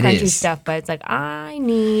like the crunchy stuff, but it's like, I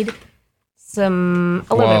need a little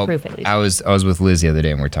bit of proof at least. I was with Liz the other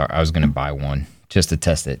day, and I was going to buy one just to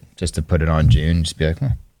test it, just to put it on June, just be like,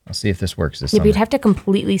 I'll see if this works this summer. But you'd have to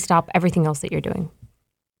completely stop everything else that you're doing.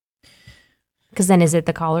 Because then is it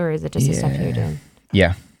the collar or is it just the stuff you're doing?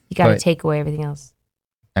 Yeah. You got to take away everything else.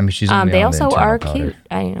 I mean, they also are cute.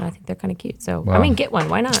 I think they're kind of cute. So, get one.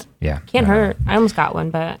 Why not? Yeah. Can't hurt. I almost got one,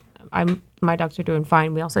 but my dogs are doing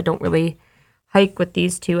fine. We also don't really hike with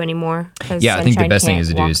these two anymore. Yeah, I think the best thing is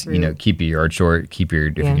to do is, keep your yard short. If you're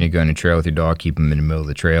going to go on a trail with your dog, keep them in the middle of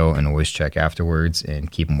the trail and always check afterwards and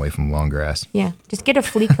keep them away from long grass. Yeah. Just get a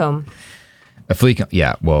flea comb. A flea comb.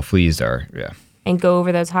 Yeah. Well, fleas are, yeah. And go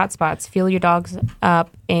over those hot spots. Feel your dogs up.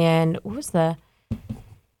 And what was that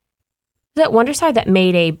Wonderside that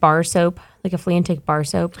made a bar soap, like a flea and tick bar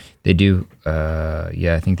soap? They do.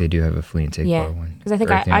 I think they do have a flea and tick bar one. Because I think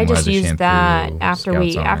I just use that after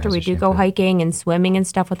we do go hiking and swimming and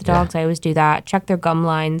stuff with the dogs. I always do that. Check their gum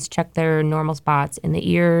lines, check their normal spots in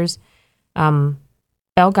the ears.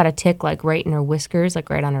 Belle got a tick like right in her whiskers, like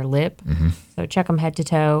right on her lip. Mm-hmm. So check them head to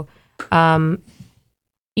toe.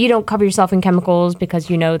 You don't cover yourself in chemicals because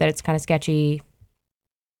you know that it's kind of sketchy.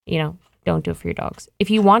 Don't do it for your dogs.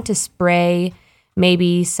 If you want to spray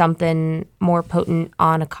maybe something more potent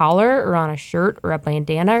on a collar or on a shirt or a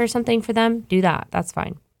bandana or something for them, do that. That's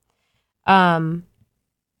fine. But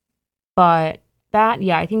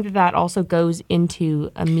I think that also goes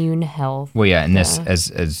into immune health. Well, yeah, and this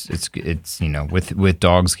as it's with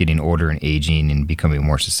dogs getting older and aging and becoming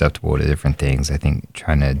more susceptible to different things, I think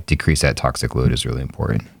trying to decrease that toxic load is really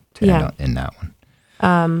important to end in that one.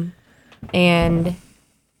 And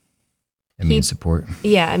immune support.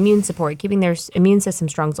 Yeah, immune support. Keeping their immune system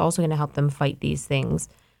strong is also going to help them fight these things.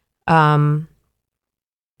 So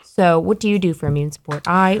what do you do for immune support?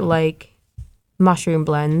 I like mushroom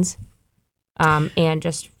blends and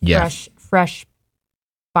just fresh,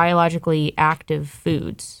 biologically active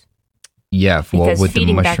foods. Yeah, because with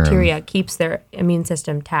feeding the mushroom, bacteria keeps their immune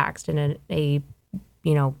system taxed, and a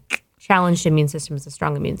challenged immune system is a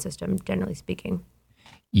strong immune system, generally speaking.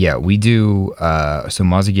 Yeah, we do. So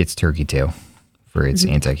Mozzie gets turkey tail for its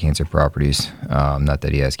anti-cancer properties. Not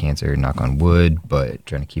that he has cancer, knock on wood, but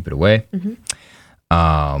trying to keep it away.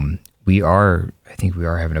 I think we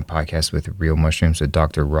are having a podcast with Real Mushrooms with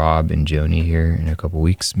Dr. Rob and Joni here in a couple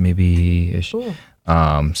weeks, maybe-ish. Cool.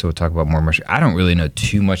 So we'll talk about more mushrooms. I don't really know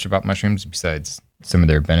too much about mushrooms besides some of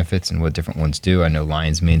their benefits and what different ones do. I know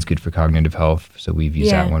lion's mane's good for cognitive health, so we've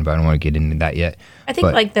used that one, but I don't want to get into that yet. I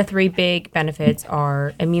think the three big benefits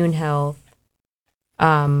are immune health,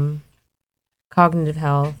 cognitive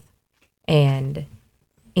health, and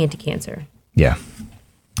anti-cancer. Yeah.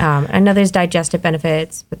 I know there's digestive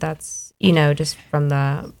benefits, but that's, just from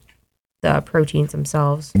the proteins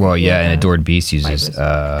themselves. Well, yeah, and Adored Beast uses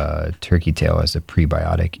turkey tail as a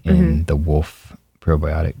prebiotic in the wolf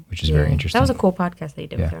probiotic, which is very interesting. That was a cool podcast that you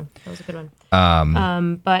did with her. That was a good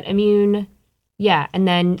one. But immune, and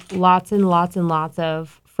then lots and lots and lots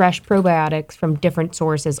of fresh probiotics from different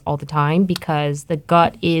sources all the time, because the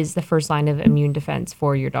gut is the first line of immune defense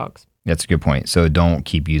for your dogs. That's a good point. So don't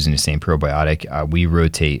keep using the same probiotic. We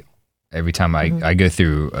rotate every time I go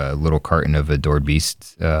through a little carton of Adored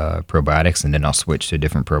Beast probiotics, and then I'll switch to a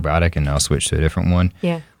different probiotic, and then I'll switch to a different one.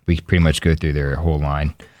 Yeah. We pretty much go through their whole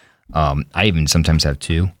line. I even sometimes have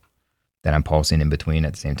two that I'm pulsing in between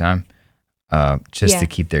at the same time, just to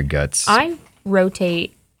keep their guts. I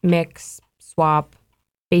rotate, mix, swap.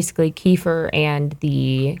 Basically, Kefir and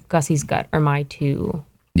the Gussie's Gut are my two.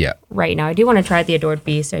 Yeah. Right now, I do want to try the Adored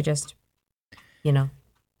Beast. I just,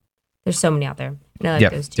 there's so many out there. And I like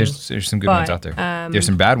those two. There's some good ones out there. There's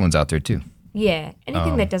some bad ones out there too. Yeah,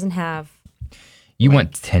 anything that doesn't have. You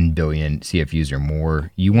want 10 billion CFUs or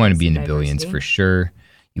more. You want to be in the billions for sure.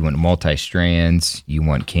 You want multi-strands. You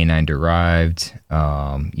want canine derived.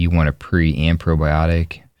 You want a pre and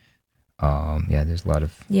probiotic. There's a lot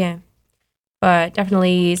of. Yeah, but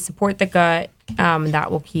definitely support the gut.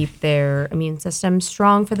 That will keep their immune system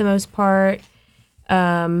strong for the most part.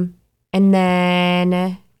 And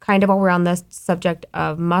then, kind of while we're on the subject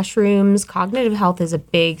of mushrooms, cognitive health is a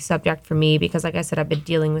big subject for me because, like I said, I've been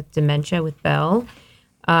dealing with dementia with Belle.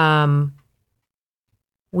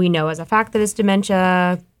 We know as a fact that it's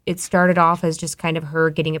dementia. It started off as just kind of her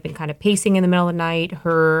getting up and kind of pacing in the middle of the night,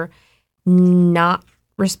 her not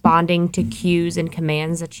responding to cues and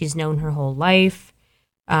commands that she's known her whole life,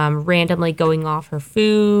 randomly going off her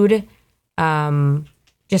food,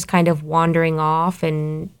 just kind of wandering off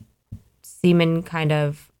and seeming kind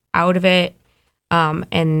of out of it.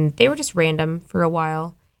 And they were just random for a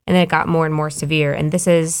while. And then it got more and more severe. And this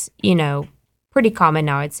is, pretty common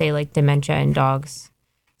now. I'd say like dementia in dogs,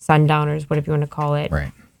 sundowners, whatever you want to call it.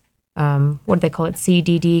 Right. What do they call it?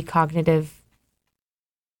 CDD,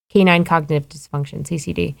 canine cognitive dysfunction,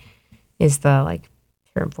 CCD is the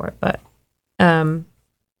term for it. But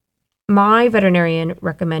my veterinarian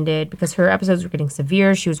recommended, because her episodes were getting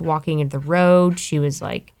severe, she was walking into the road, she was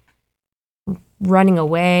running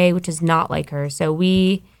away, which is not like her. So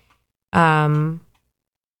we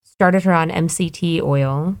started her on MCT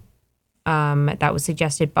oil that was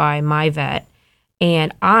suggested by my vet.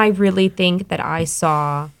 And I really think that I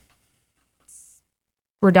saw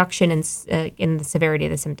reduction in the severity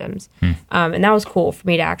of the symptoms. And that was cool for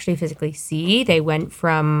me to actually physically see. They went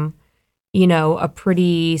from, a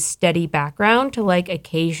pretty steady background to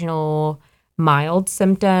occasional mild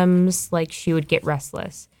symptoms, like she would get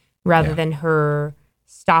restless rather than her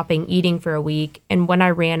stopping eating for a week. And when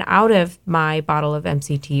I ran out of my bottle of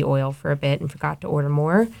MCT oil for a bit and forgot to order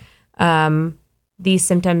more, these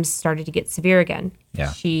symptoms started to get severe again.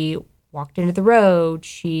 Yeah. She walked into the road,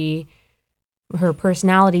 her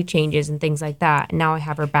personality changes and things like that. And now I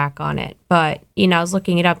have her back on it. But, I was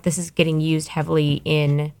looking it up. This is getting used heavily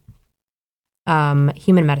in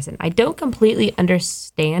human medicine. I don't completely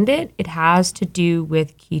understand it. It has to do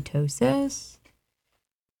with ketosis.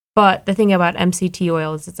 But the thing about MCT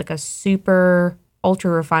oil is it's like a super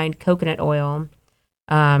ultra refined coconut oil,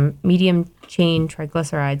 medium chain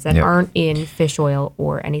triglycerides that aren't in fish oil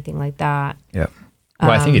or anything like that. Yep.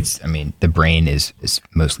 Well, I think the brain is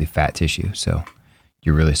mostly fat tissue, so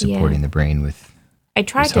you're really supporting the brain with I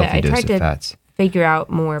tried to fats. Figure out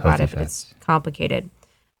more about it, but it's complicated.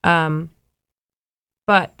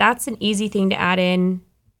 But that's an easy thing to add in.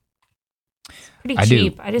 It's pretty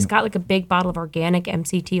cheap. I just got a big bottle of organic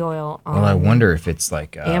MCT oil on I wonder if it's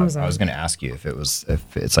Amazon. I was going to ask you if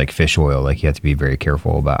it's like fish oil, you have to be very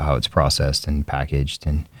careful about how it's processed and packaged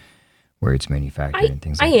and where it's manufactured and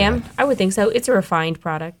things like that. I would think so. It's a refined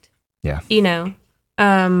product. Yeah.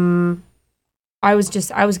 I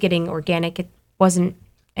was getting organic. It wasn't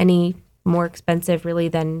any more expensive really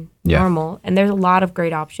than normal. And there's a lot of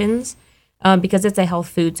great options because it's a health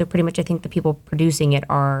food. So pretty much I think the people producing it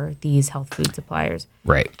are these health food suppliers.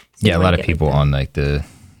 Right. So a lot of people on the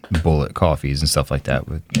bullet coffees and stuff like that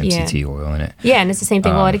with MCT oil in it. Yeah, and it's the same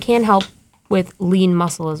thing. It can help with lean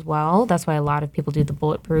muscle as well. That's why a lot of people do the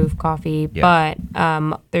bulletproof coffee. Yeah.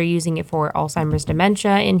 But they're using it for Alzheimer's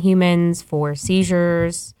dementia in humans, for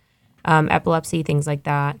seizures, epilepsy, things like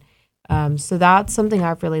that. So that's something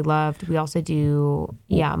I've really loved. We also do,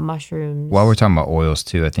 mushrooms. While we're talking about oils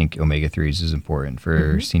too, I think omega-3s is important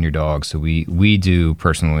for senior dogs. So we do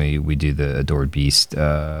the Adored Beast,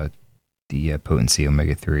 the Potency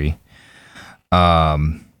omega-3.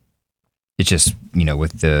 It's just,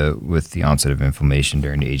 with the onset of inflammation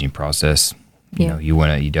during the aging process, you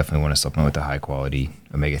definitely want to supplement with a high quality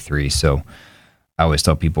omega-3. So I always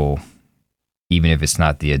tell people, even if it's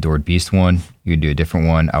not the Adored Beast one, you can do a different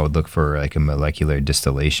one. I would look for a molecular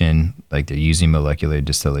distillation, they're using molecular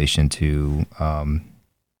distillation to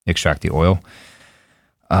extract the oil.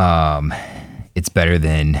 It's better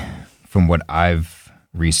than, from what I've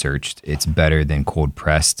researched, it's better than cold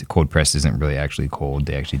pressed. Cold pressed isn't really actually cold.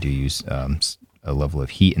 They actually do use a level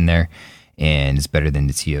of heat in there, and it's better than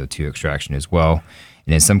the CO2 extraction as well.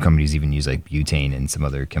 And then some companies even use butane and some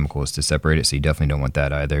other chemicals to separate it. So you definitely don't want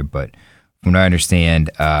that either. But from what I understand,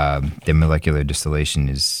 the molecular distillation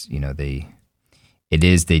is, they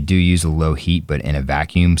do use a low heat, but in a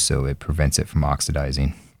vacuum, so it prevents it from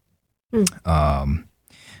oxidizing.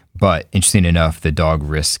 But interesting enough, the dog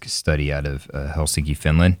risk study out of Helsinki,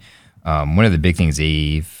 Finland, one of the big things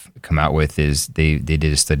they've come out with is they did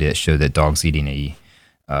a study that showed that dogs eating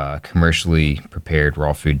a commercially prepared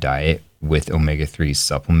raw food diet with omega-3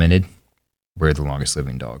 supplemented were the longest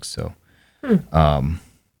living dogs. So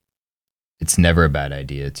it's never a bad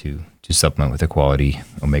idea to supplement with a quality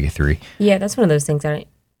omega-3. Yeah, that's one of those things that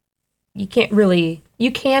you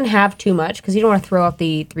can have too much because you don't want to throw off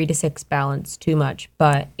the 3 to 6 balance too much.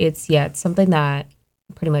 But it's something that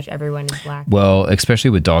pretty much everyone is lacking. Well, especially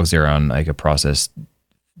with dogs that are on a processed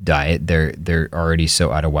diet, they're already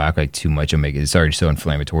so out of whack, too much omega. It's already so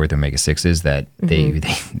inflammatory with omega-6s that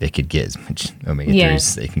they could get as much omega-3s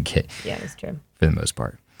as they can get. Yeah, that's true. For the most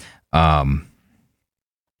part.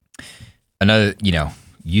 Another,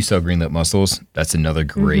 you sell green lip mussels. That's another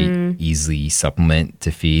great, easy supplement to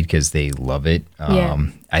feed because they love it.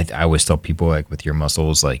 I always tell people with your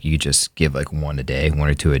mussels, you just give 1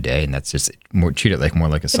 or 2 a day, and that's just treat it more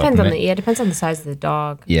like a supplement. It depends on the size of the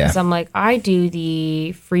dog. Yeah. Because I do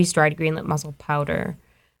the freeze dried green lip mussel powder,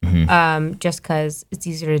 just because it's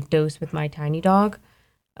easier to dose with my tiny dog.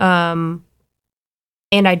 And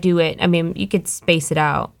I do it. I mean, you could space it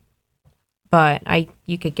out, but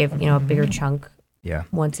you could give a bigger chunk. Yeah.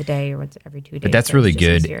 Once a day or once every 2 days. But that's really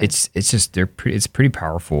good. Easier. It's just it's pretty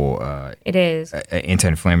powerful. It is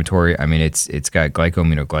anti-inflammatory. I mean, it's got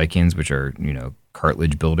glycosaminoglycans, which are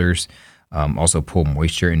cartilage builders. Also pull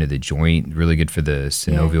moisture into the joint. Really good for the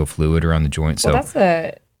synovial fluid around the joint. Well, that's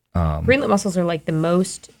green lip mussels are like the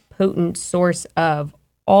most potent source of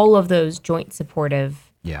all of those joint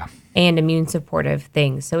supportive and immune supportive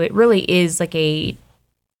things. So it really is like a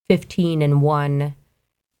 15-in-1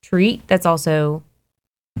 treat that's also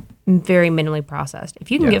very minimally processed.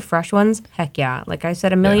 If you can get fresh ones, heck yeah. Like I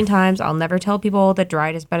said a million times, I'll never tell people that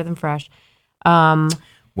dried is better than fresh.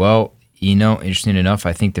 Well, interesting enough,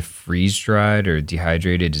 I think the freeze-dried or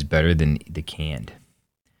dehydrated is better than the canned.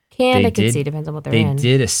 I could see. Depends on what they're in. They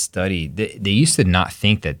did a study. They used to not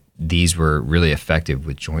think that these were really effective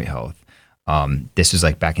with joint health. This was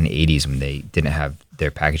like back in the 80s when they didn't have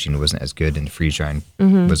their packaging wasn't as good and freeze-drying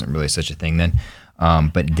wasn't really such a thing then.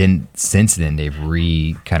 But then since then, they've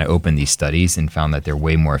kind of opened these studies and found that they're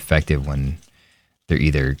way more effective when they're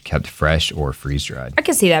either kept fresh or freeze-dried. I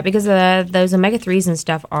could see that because those omega-3s and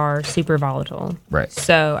stuff are super volatile. Right.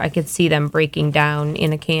 So I could see them breaking down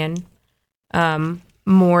in a can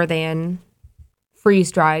more than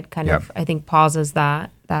freeze-dried kind of, I think, pauses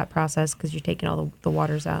that process because you're taking all the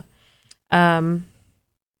waters out.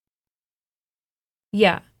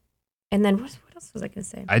 Yeah. And then what else was I going to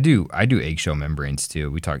say? I do eggshell membranes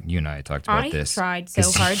too. You and I talked about this. I tried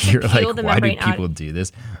so hard to peel the membrane out. Why do people do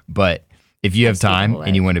this? But if you have time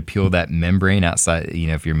and you want to peel that membrane outside,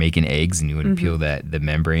 if you're making eggs and you want to peel the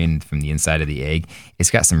membrane from the inside of the egg, it's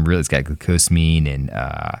got glucosamine and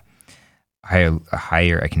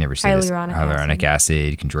higher I can never say hyaluronic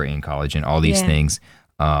acid, chondroitin, collagen, all these things.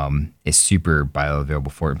 Is super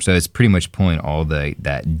bioavailable for them. So it's pretty much pulling all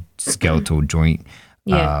that skeletal joint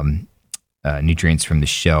nutrients from the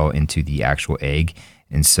shell into the actual egg.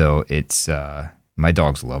 And so it's, my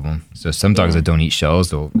dogs love them. So some dogs that don't eat shells,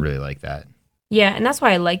 they'll really like that. Yeah. And that's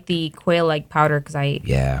why I like the quail egg powder because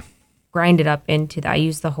I grind it up into that. I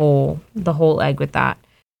use the whole egg with that.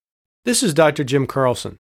 This is Dr. Jim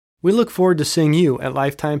Carlson. We look forward to seeing you at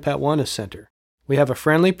Lifetime Pet Wellness Center. We have a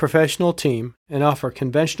friendly professional team and offer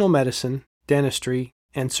conventional medicine, dentistry,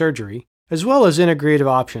 and surgery, as well as integrative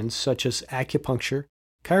options such as acupuncture,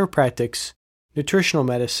 chiropractics, nutritional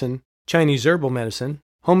medicine, Chinese herbal medicine,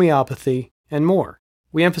 homeopathy, and more.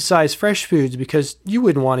 We emphasize fresh foods because you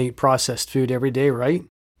wouldn't want to eat processed food every day, right?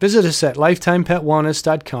 Visit us at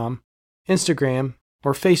lifetimepetwellness.com, Instagram,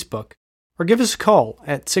 or Facebook, or give us a call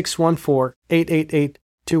at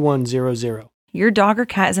 614-888-2100. Your dog or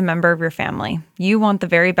cat is a member of your family. You want the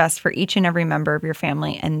very best for each and every member of your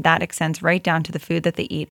family, and that extends right down to the food that they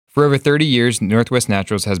eat. For over 30 years, Northwest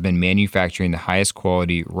Naturals has been manufacturing the highest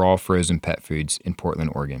quality raw frozen pet foods in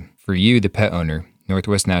Portland, Oregon. For you, the pet owner,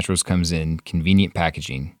 Northwest Naturals comes in convenient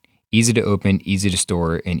packaging, easy to open, easy to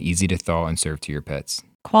store, and easy to thaw and serve to your pets.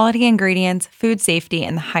 Quality ingredients, food safety,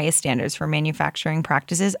 and the highest standards for manufacturing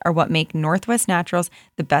practices are what make Northwest Naturals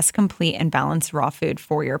the best complete and balanced raw food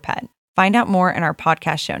for your pet. Find out more in our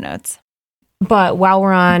podcast show notes. But while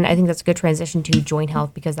we're on, I think that's a good transition to joint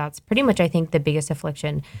health because that's pretty much, I think, the biggest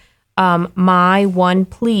affliction. My one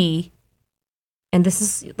plea, and this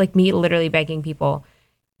is like me literally begging people,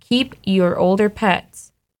 keep your older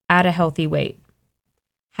pets at a healthy weight.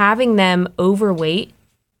 Having them overweight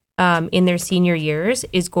in their senior years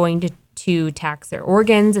is going to tax their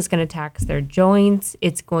organs. It's going to tax their joints.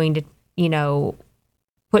 It's going to,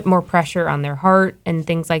 put more pressure on their heart and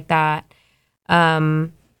things like that. I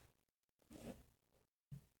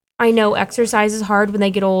know exercise is hard when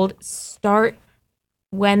they get old. Start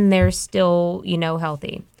when they're still,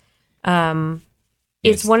 healthy.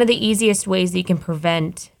 It's one of the easiest ways that you can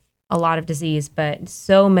prevent a lot of disease, but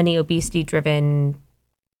so many obesity-driven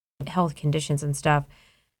health conditions and stuff.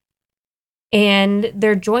 And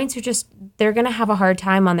their joints are they're going to have a hard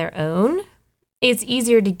time on their own. It's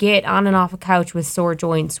easier to get on and off a couch with sore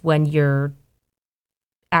joints when you're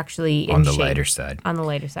actually in on the shape. lighter side. On the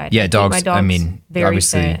lighter side. Yeah, dogs,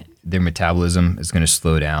 obviously fit. Their metabolism is going to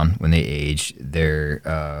slow down when they age.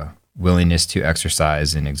 Their willingness to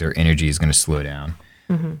exercise and exert energy is going to slow down.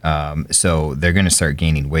 Mm-hmm. So they're going to start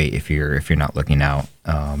gaining weight if you're not looking out,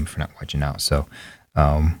 if you're not watching out. So,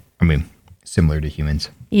 similar to humans.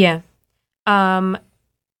 Yeah.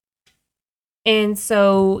 And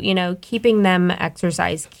so, keeping them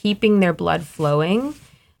exercise, keeping their blood flowing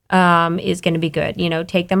is going to be good.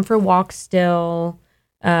 Take them for walks still.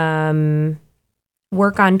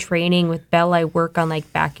 work on training. With Belle, I work on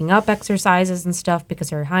like backing up exercises and stuff because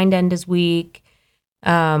her hind end is weak.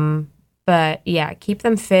 But yeah, keep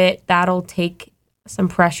them fit. That'll take some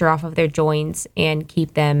pressure off of their joints and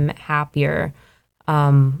keep them happier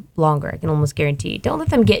longer. I can almost guarantee. Don't let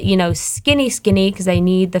them get, skinny because they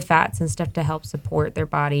need the fats and stuff to help support their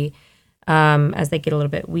body as they get a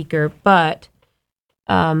little bit weaker. But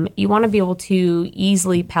you want to be able to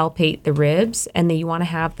easily palpate the ribs, and then you want to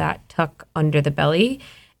have that tuck under the belly.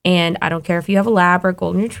 And I don't care if you have a lab or a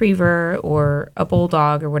golden retriever or a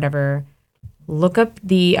bulldog or whatever, look up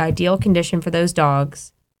the ideal condition for those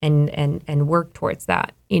dogs and work towards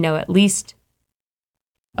that, at least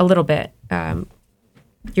a little bit.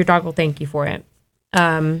 Your dog will thank you for it.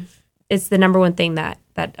 It's the number one thing that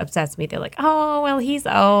upsets me. They're like, oh, well, he's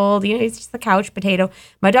old. He's just a couch potato.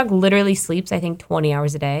 My dog literally sleeps, I think, 20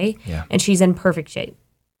 hours a day. Yeah. And she's in perfect shape.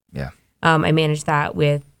 Yeah. I manage that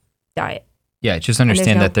with diet. Yeah, just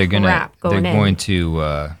understand that they're going to,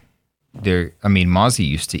 Mozzie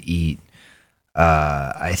used to eat,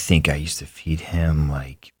 I think I used to feed him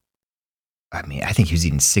I think he was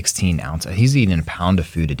eating 16 ounces. He's eating a pound of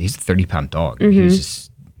food a day. He's a 30-pound dog. Mm-hmm. He was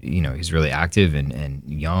just, he's really active and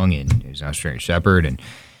young, and he's an Australian Shepherd, and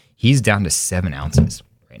he's down to 7 ounces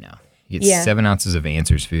right now. He gets 7 ounces of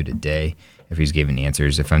Answers food a day if he's giving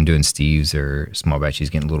Answers. If I'm doing Steve's or small batch, he's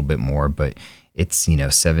getting a little bit more, but it's,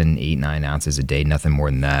 7, 8, 9 ounces a day, nothing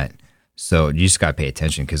more than that. So you just got to pay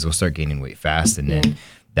attention because they'll start gaining weight fast, and then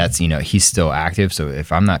that's, he's still active. So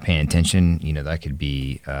if I'm not paying attention, that could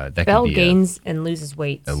be Belle gains and loses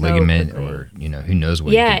weight. A ligament quickly. Or, who knows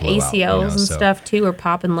what. Yeah, ACLs and stuff too are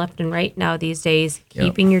popping left and right now these days.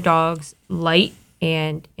 Keeping your dogs light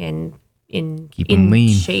and in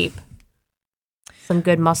lean shape. Some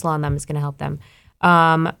good muscle on them is going to help them.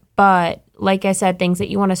 But like I said, things that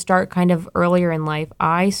you want to start kind of earlier in life.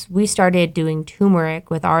 We started doing turmeric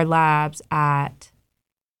with our labs at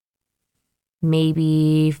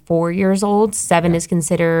maybe 4 years old. 7 is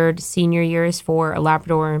considered senior years for a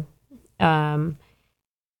Labrador. And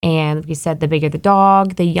we said the bigger the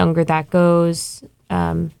dog, the younger that goes.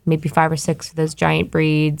 Maybe 5 or 6 for those giant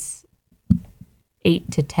breeds,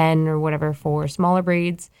 8 to 10 or whatever for smaller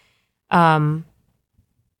breeds. And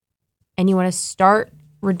you want to start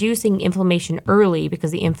reducing inflammation early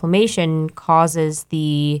because the inflammation causes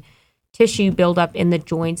the tissue buildup in the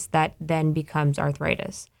joints that then becomes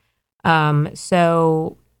arthritis.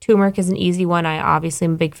 So turmeric is an easy one. I obviously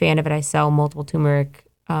am a big fan of it. I sell multiple turmeric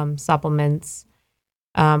supplements.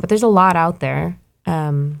 But there's a lot out there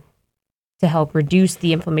to help reduce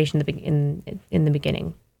the inflammation in the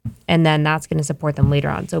beginning. And then that's going to support them later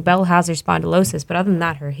on. So Belle has her spondylosis, but other than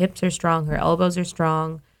that, her hips are strong, her elbows are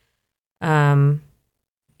strong. And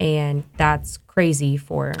that's crazy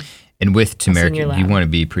for. And with turmeric, you want to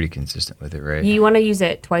be pretty consistent with it, right? You want to use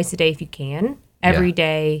it twice a day if you can. Every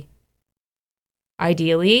day.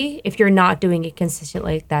 Ideally, if you're not doing it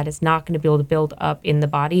consistently like that, it's not going to be able to build up in the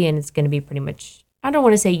body, and it's going to be pretty much, I don't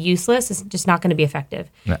want to say useless, it's just not going to be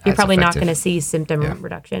effective. You're probably not going to see symptom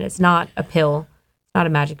reduction. It's not a pill. It's not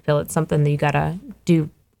a magic pill. It's something that you got to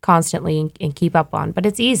do constantly and keep up on. But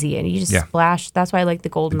it's easy, and you just splash. That's why I like the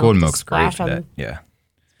golden milk. Golden milk's great for that. Yeah.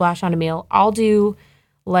 Splash on a meal. I'll do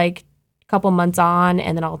like a couple months on,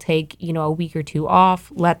 and then I'll take, a week or 2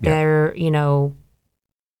 off, let their,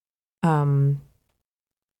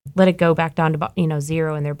 let it go back down to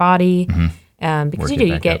 0 in their body, because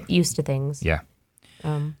you get used to things. Yeah.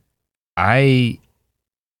 I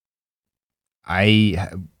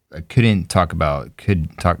could not talk about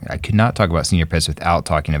senior pets without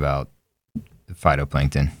talking about the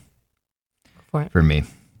phytoplankton. For me,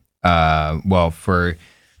 for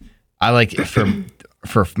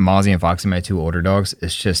Mozzie and Foxy, my 2 older dogs,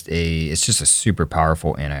 it's just a super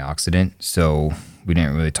powerful antioxidant. So we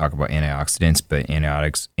didn't really talk about antioxidants, but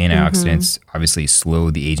antioxidants obviously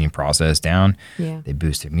slow the aging process down. Yeah. They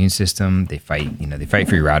boost the immune system. They fight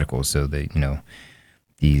free radicals. So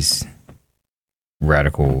these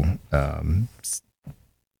radical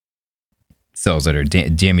cells that are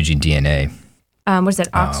damaging DNA. What is that?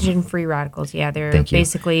 Oxygen-free radicals. Yeah, they're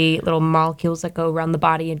basically little molecules that go around the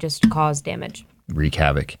body and just cause damage. Wreak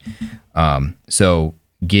havoc. So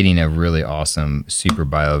getting a really awesome, super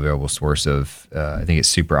bioavailable source of, I think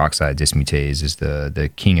it's superoxide dismutase is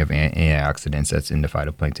the king of antioxidants that's in the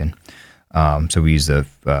phytoplankton. So we use the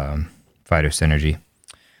Phytosynergy,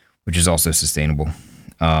 which is also sustainable.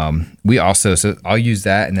 So I'll use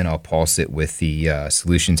that, and then I'll pulse it with the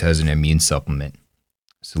Solutions has an immune supplement.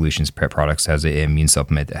 Solutions Pet Products has an immune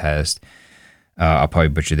supplement that has, I'll probably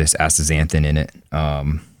butcher this, astaxanthin in it.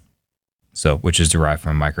 So, which is derived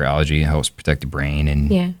from microalgae, helps protect the brain and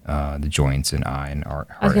the joints and eye and heart.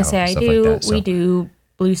 I was gonna say, we do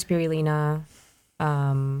blue spirulina.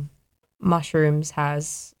 Mushrooms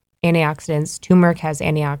has antioxidants. Turmeric has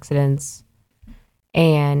antioxidants,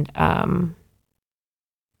 and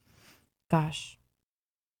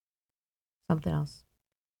something else.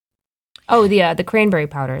 Oh, the cranberry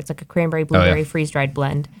powder. It's like a cranberry blueberry freeze dried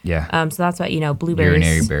blend. Yeah. So that's what blueberries.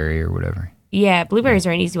 Urinary berry or whatever. Yeah, blueberries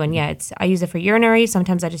are an easy one. Yeah, I use it for urinary.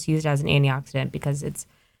 Sometimes I just use it as an antioxidant because it's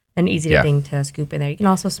an easy thing to scoop in there. You can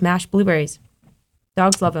also smash blueberries.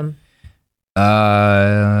 Dogs love them.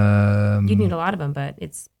 You need a lot of them, but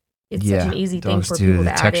it's such an easy thing for people to add in.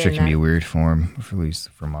 The texture can be weird for them, at least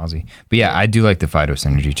for Mozzie. But yeah, I do like the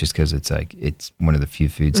phytosynergy just because it's one of the few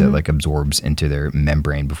foods that like absorbs into their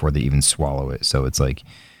membrane before they even swallow it. So it's like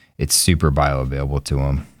it's super bioavailable to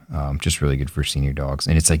them. Just really good for senior dogs,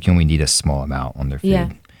 and it's like you only need a small amount on their food. Yeah.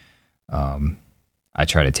 I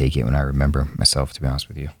try to take it when I remember myself, to be honest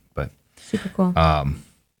with you. But super cool.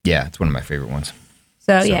 Yeah, it's one of my favorite ones.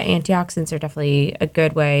 So yeah, antioxidants are definitely a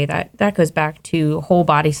good way. That goes back to whole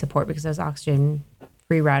body support because those oxygen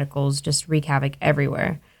free radicals just wreak havoc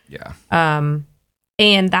everywhere. Yeah.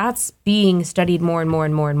 And that's being studied more and more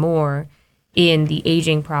and more and more in the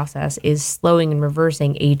aging process, is slowing and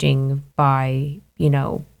reversing aging by,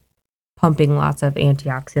 pumping lots of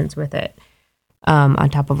antioxidants with it, on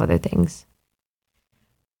top of other things.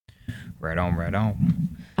 Right on.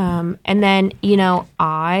 And then,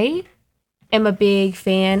 I am a big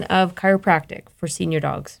fan of chiropractic for senior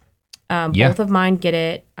dogs. Both of mine get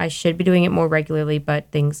it. I should be doing it more regularly,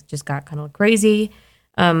 but things just got kind of crazy.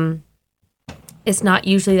 It's not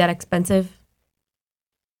usually that expensive.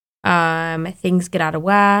 Things get out of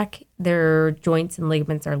whack. Their joints and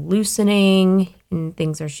ligaments are loosening and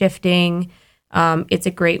things are shifting. It's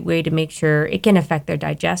a great way to make sure it can affect their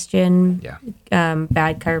digestion. Yeah.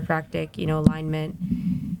 Bad chiropractic, alignment.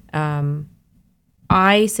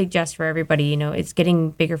 I suggest for everybody, it's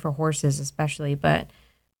getting bigger for horses especially, but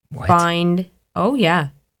oh yeah,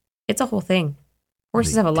 it's a whole thing.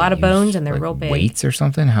 Horses have a lot of bones and they're real big. Weights or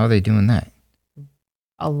something? How are they doing that?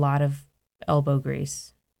 A lot of elbow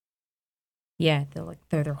grease. Yeah,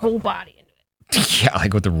 they're their whole body into it. Yeah,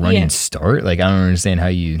 like with the running start. Like I don't understand how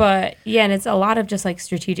you. But yeah, and it's a lot of just like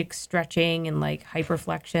strategic stretching and like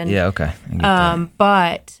hyperflexion. Yeah, okay.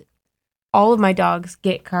 But all of my dogs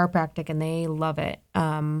get chiropractic and they love it.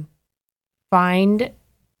 Find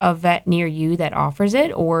a vet near you that offers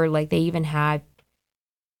it, or like they even had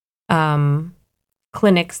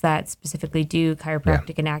clinics that specifically do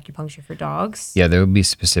chiropractic and acupuncture for dogs. Yeah, they would be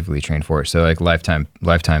specifically trained for it. So like Lifetime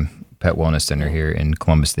Pet Wellness Center here in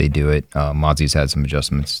Columbus, they do it. Mozzie's had some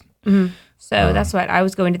adjustments. Mm-hmm. So that's what I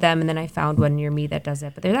was going to them, and then I found one near me that does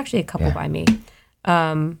it. But there's actually a couple by me.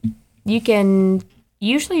 You can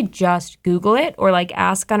usually just Google it or like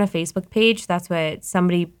ask on a Facebook page. That's what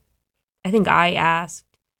I asked,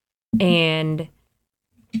 and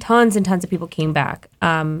tons and tons of people came back.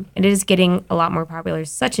 It is getting a lot more popular.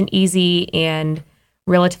 Such an easy and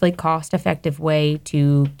relatively cost-effective way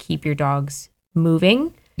to keep your dogs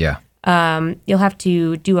moving. Yeah. You'll have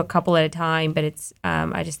to do a couple at a time, but it's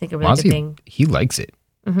I just think a really good thing. He likes it.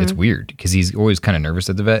 Mm-hmm. It's weird because he's always kind of nervous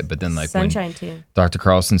at the vet, but then like Sunshine when too. Dr.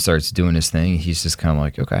 Carlson starts doing his thing, he's just kind of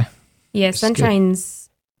like, okay. Yeah, Sunshine's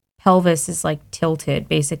pelvis is like tilted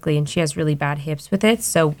basically, and she has really bad hips with it.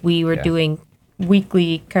 So we were doing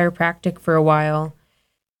weekly chiropractic for a while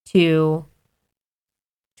to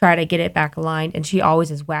try to get it back aligned, and she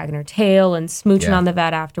always is wagging her tail and smooching on the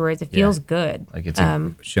vet afterwards. It feels good. Like it's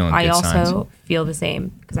showing I good also signs. feel the same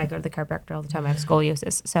because I go to the chiropractor all the time. I have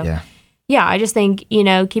scoliosis. So yeah, I just think,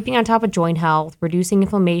 keeping on top of joint health, reducing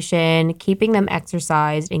inflammation, keeping them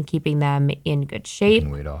exercised, and keeping them in good shape.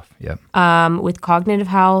 Weight off, yep. With cognitive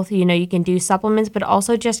health, you can do supplements, but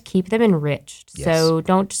also just keep them enriched. Yes. So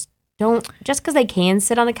don't just because they can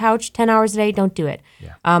sit on the couch 10 hours a day, don't do it.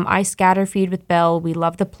 Yeah. I scatter feed with Belle. We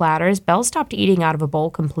love the platters. Belle stopped eating out of a bowl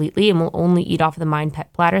completely and will only eat off of the Mind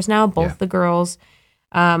Pet platters now. Both the girls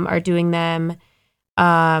are doing them.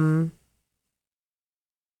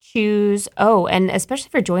 Choose, and especially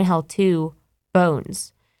for joint health too,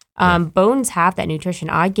 bones. Bones have that nutrition.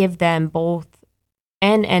 I give them both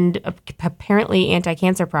and apparently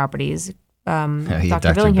anti-cancer properties.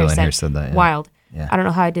 Dr. Billingham said that. Wild. Yeah. I don't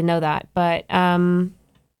know how I didn't know that, but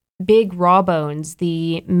big raw bones,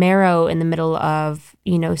 the marrow in the middle of,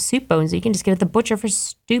 soup bones that you can just get at the butcher for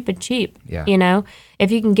stupid cheap. Yeah.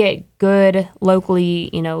 If you can get good locally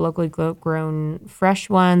grown fresh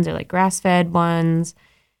ones or like grass-fed ones,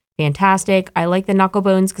 fantastic. I like the knuckle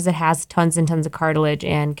bones because it has tons and tons of cartilage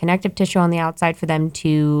and connective tissue on the outside for them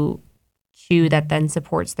to chew that then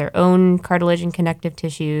supports their own cartilage and connective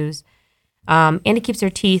tissues. And it keeps their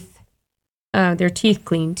teeth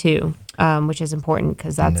clean too, which is important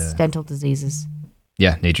because that's dental diseases.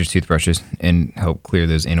 Yeah, nature's toothbrushes and help clear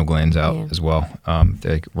those anal glands out as well.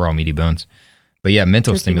 They're like raw meaty bones. But yeah,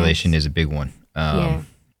 mental stimulation is a big one.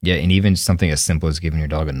 Yeah, and even something as simple as giving your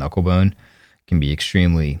dog a knuckle bone can be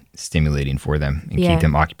extremely stimulating for them and keep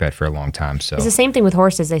them occupied for a long time. So it's the same thing with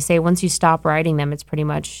horses. They say once you stop riding them, it's pretty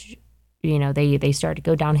much, they start to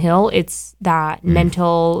go downhill. It's that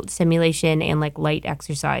mental stimulation and like light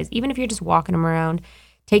exercise. Even if you're just walking them around,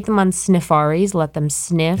 take them on snifaris, let them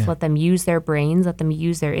sniff, let them use their brains, let them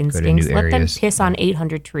use their instincts, let them piss on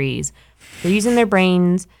 800 trees. They're using their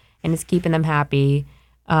brains and it's keeping them happy.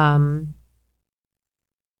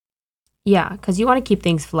 Yeah, because you want to keep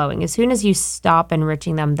things flowing. As soon as you stop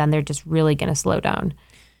enriching them, then they're just really going to slow down.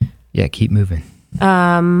 Yeah, keep moving.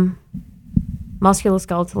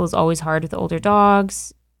 Musculoskeletal is always hard with older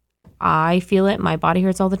dogs. I feel it. My body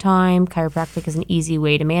hurts all the time. Chiropractic is an easy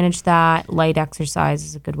way to manage that. Light exercise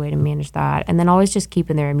is a good way to manage that. And then always just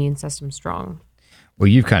keeping their immune system strong. Well,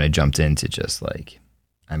 you've kind of jumped into just like,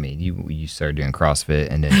 you started doing CrossFit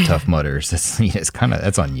and then Tough Mudders. That's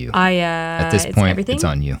on you. At this point, it's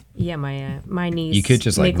on you. Yeah, my knees. You could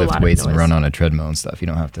just like lift weights and run on a treadmill and stuff. You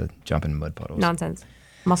don't have to jump in mud puddles. Nonsense.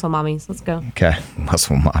 Muscle mommies. Let's go. Okay,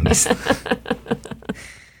 muscle mommies.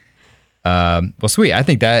 Well, sweet. I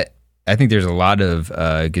think there's a lot of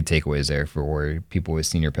good takeaways there for people with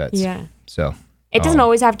senior pets. Yeah. So it doesn't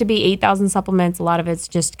always have to be 8,000 supplements. A lot of it's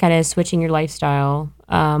just kind of switching your lifestyle,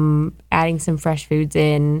 adding some fresh foods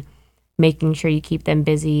in, making sure you keep them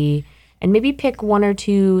busy, and maybe pick one or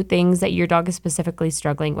two things that your dog is specifically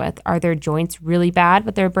struggling with. Are their joints really bad,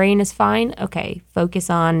 but their brain is fine? Okay, focus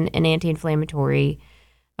on an anti-inflammatory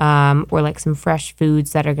or like some fresh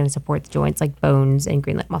foods that are going to support the joints, like bones and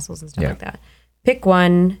green lip mussels and stuff like that. Pick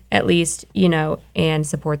one at least, and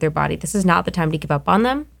support their body. This is not the time to give up on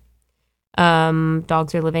them.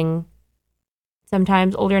 Dogs are living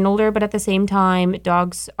sometimes older and older, but at the same time,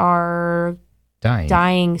 dogs are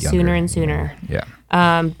dying sooner and sooner. Yeah.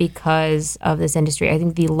 Because of this industry. I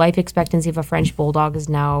think the life expectancy of a French bulldog is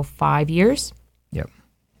now 5 years. Yep.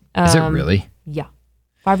 Is it really? Yeah.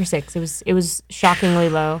 5 or 6. It was shockingly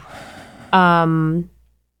low.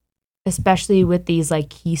 Especially with these like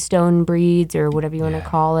keystone breeds or whatever you want to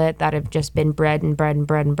call it that have just been bred.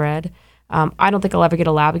 I don't think I'll ever get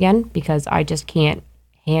a lab again because I just can't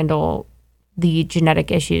handle the genetic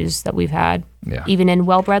issues that we've had, even in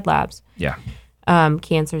well-bred labs. Yeah.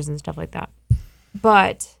 Cancers and stuff like that.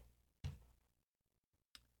 But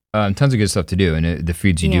tons of good stuff to do. And the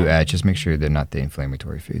foods you do add, just make sure they're not the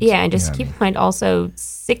inflammatory foods. Yeah, and just keep in mind also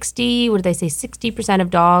 60% of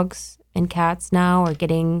dogs and cats now are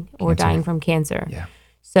getting or dying from cancer. Yeah.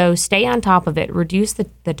 So stay on top of it. Reduce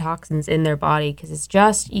the toxins in their body because it's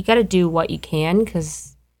just, you got to do what you can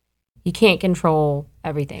because you can't control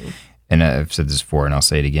everything. And I've said this before and I'll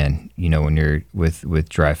say it again. When you're with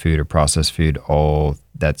dry food or processed food, all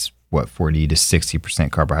that's 40 to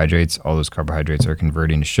 60% carbohydrates. All those carbohydrates are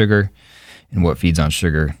converting to sugar. And what feeds on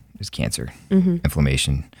sugar is cancer,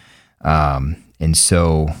 inflammation. And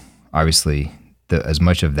so obviously as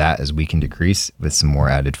much of that as we can decrease with some more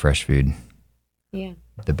added fresh food,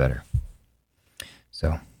 the better.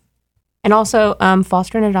 So, and also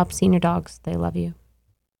foster and adopt senior dogs. They love you,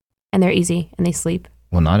 and they're easy, and they sleep.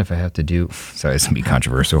 Well, not if I have to do. Sorry, this is gonna be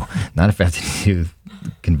controversial. Not if I have to do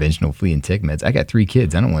conventional flea and tick meds. I got 3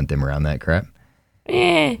 kids. I don't want them around that crap.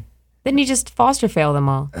 Then you just foster fail them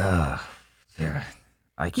all. Yeah.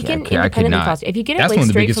 I could not. Foster. If you get it that's like one of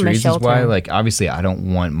the straight biggest from a reasons shelter. why, like, obviously I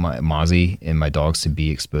don't want my Mozzie and my dogs to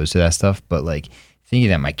be exposed to that stuff. But like thinking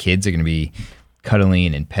that my kids are going to be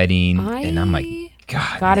cuddling and petting, and I'm like,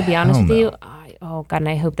 God, gotta be honest with you. And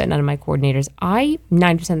I hope that none of my coordinators,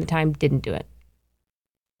 90% of the time didn't do it.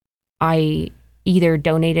 I either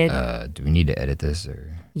donated. Do we need to edit this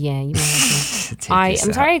or? Yeah, you might have to.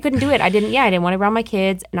 I'm sorry I couldn't do it. I didn't want to around my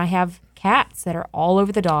kids, and I have cats that are all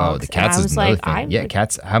over the dogs. Oh, the cats is another thing.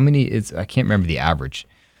 Cats. How many is? I can't remember the average.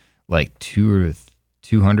 Like 200 or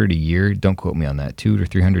 200 a year. Don't quote me on that. 200 or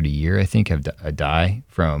 300 a year. I think have die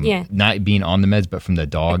from not being on the meds, but from the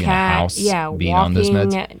dog in the house. Being on those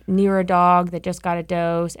meds. Near a dog that just got a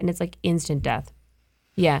dose, and it's like instant death.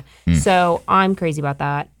 Yeah. So I'm crazy about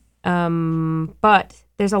that. But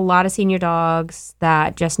there's a lot of senior dogs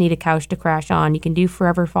that just need a couch to crash on. You can do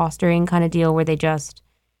forever fostering kind of deal where they just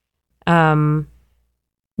need,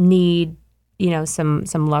 some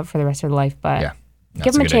love for the rest of their life. But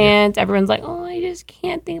give them a chance. Idea. Everyone's like, oh, I just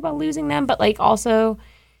can't think about losing them. But like also,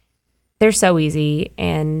 they're so easy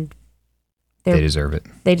and they deserve it.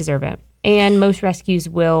 They deserve it. And most rescues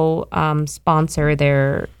will sponsor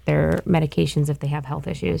their medications if they have health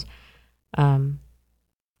issues.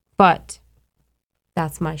 But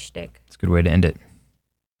that's my shtick. It's a good way to end it.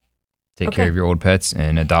 Take care of your old pets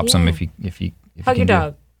and adopt some if you hug your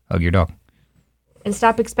dog. Hug your dog. And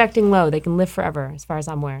stop expecting low. They can live forever, as far as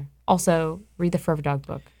I'm aware. Also, read the Forever Dog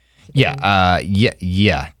book. Yeah. I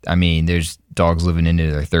mean, there's dogs living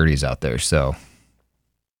into their 30s out there, so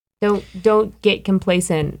don't get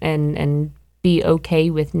complacent and be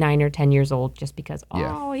okay with 9 or 10 years old just because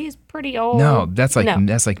he's pretty old. No, that's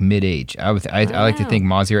like mid-age. I like to think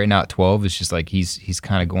Mozzie right now at 12 is just like he's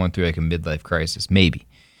kind of going through like a midlife crisis. Maybe.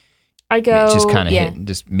 I go just kind of hitting,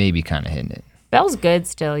 just maybe kind of hitting it. Bell's good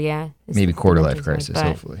still, yeah. Maybe quarter life crisis,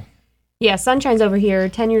 hopefully. Yeah, Sunshine's over here,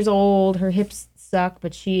 10 years old. Her hips suck,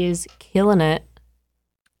 but she is killing it.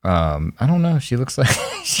 I don't know. She looks like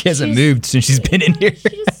she hasn't moved since she's been in here.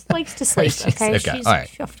 She just likes to sleep. Okay. All right.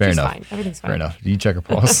 Fair enough. Fine. Everything's fine. Fair enough. Did you check her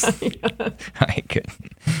pulse? All right. Good.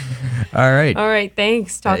 All right. All right.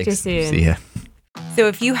 Thanks. Talk to you soon. See ya. So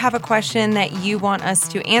if you have a question that you want us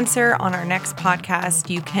to answer on our next podcast,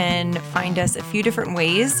 you can find us a few different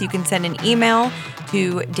ways. You can send an email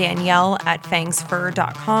to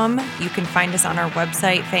Danielle@fangsfur.com. You can find us on our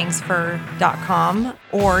website, fangsfur.com,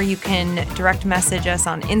 or you can direct message us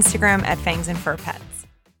on Instagram @fangsandfurpets.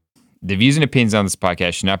 The views and opinions on this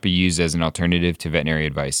podcast should not be used as an alternative to veterinary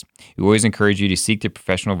advice. We always encourage you to seek the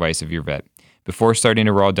professional advice of your vet. Before starting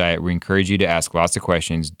a raw diet, we encourage you to ask lots of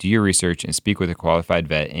questions, do your research, and speak with a qualified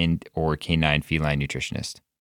vet and or canine feline nutritionist.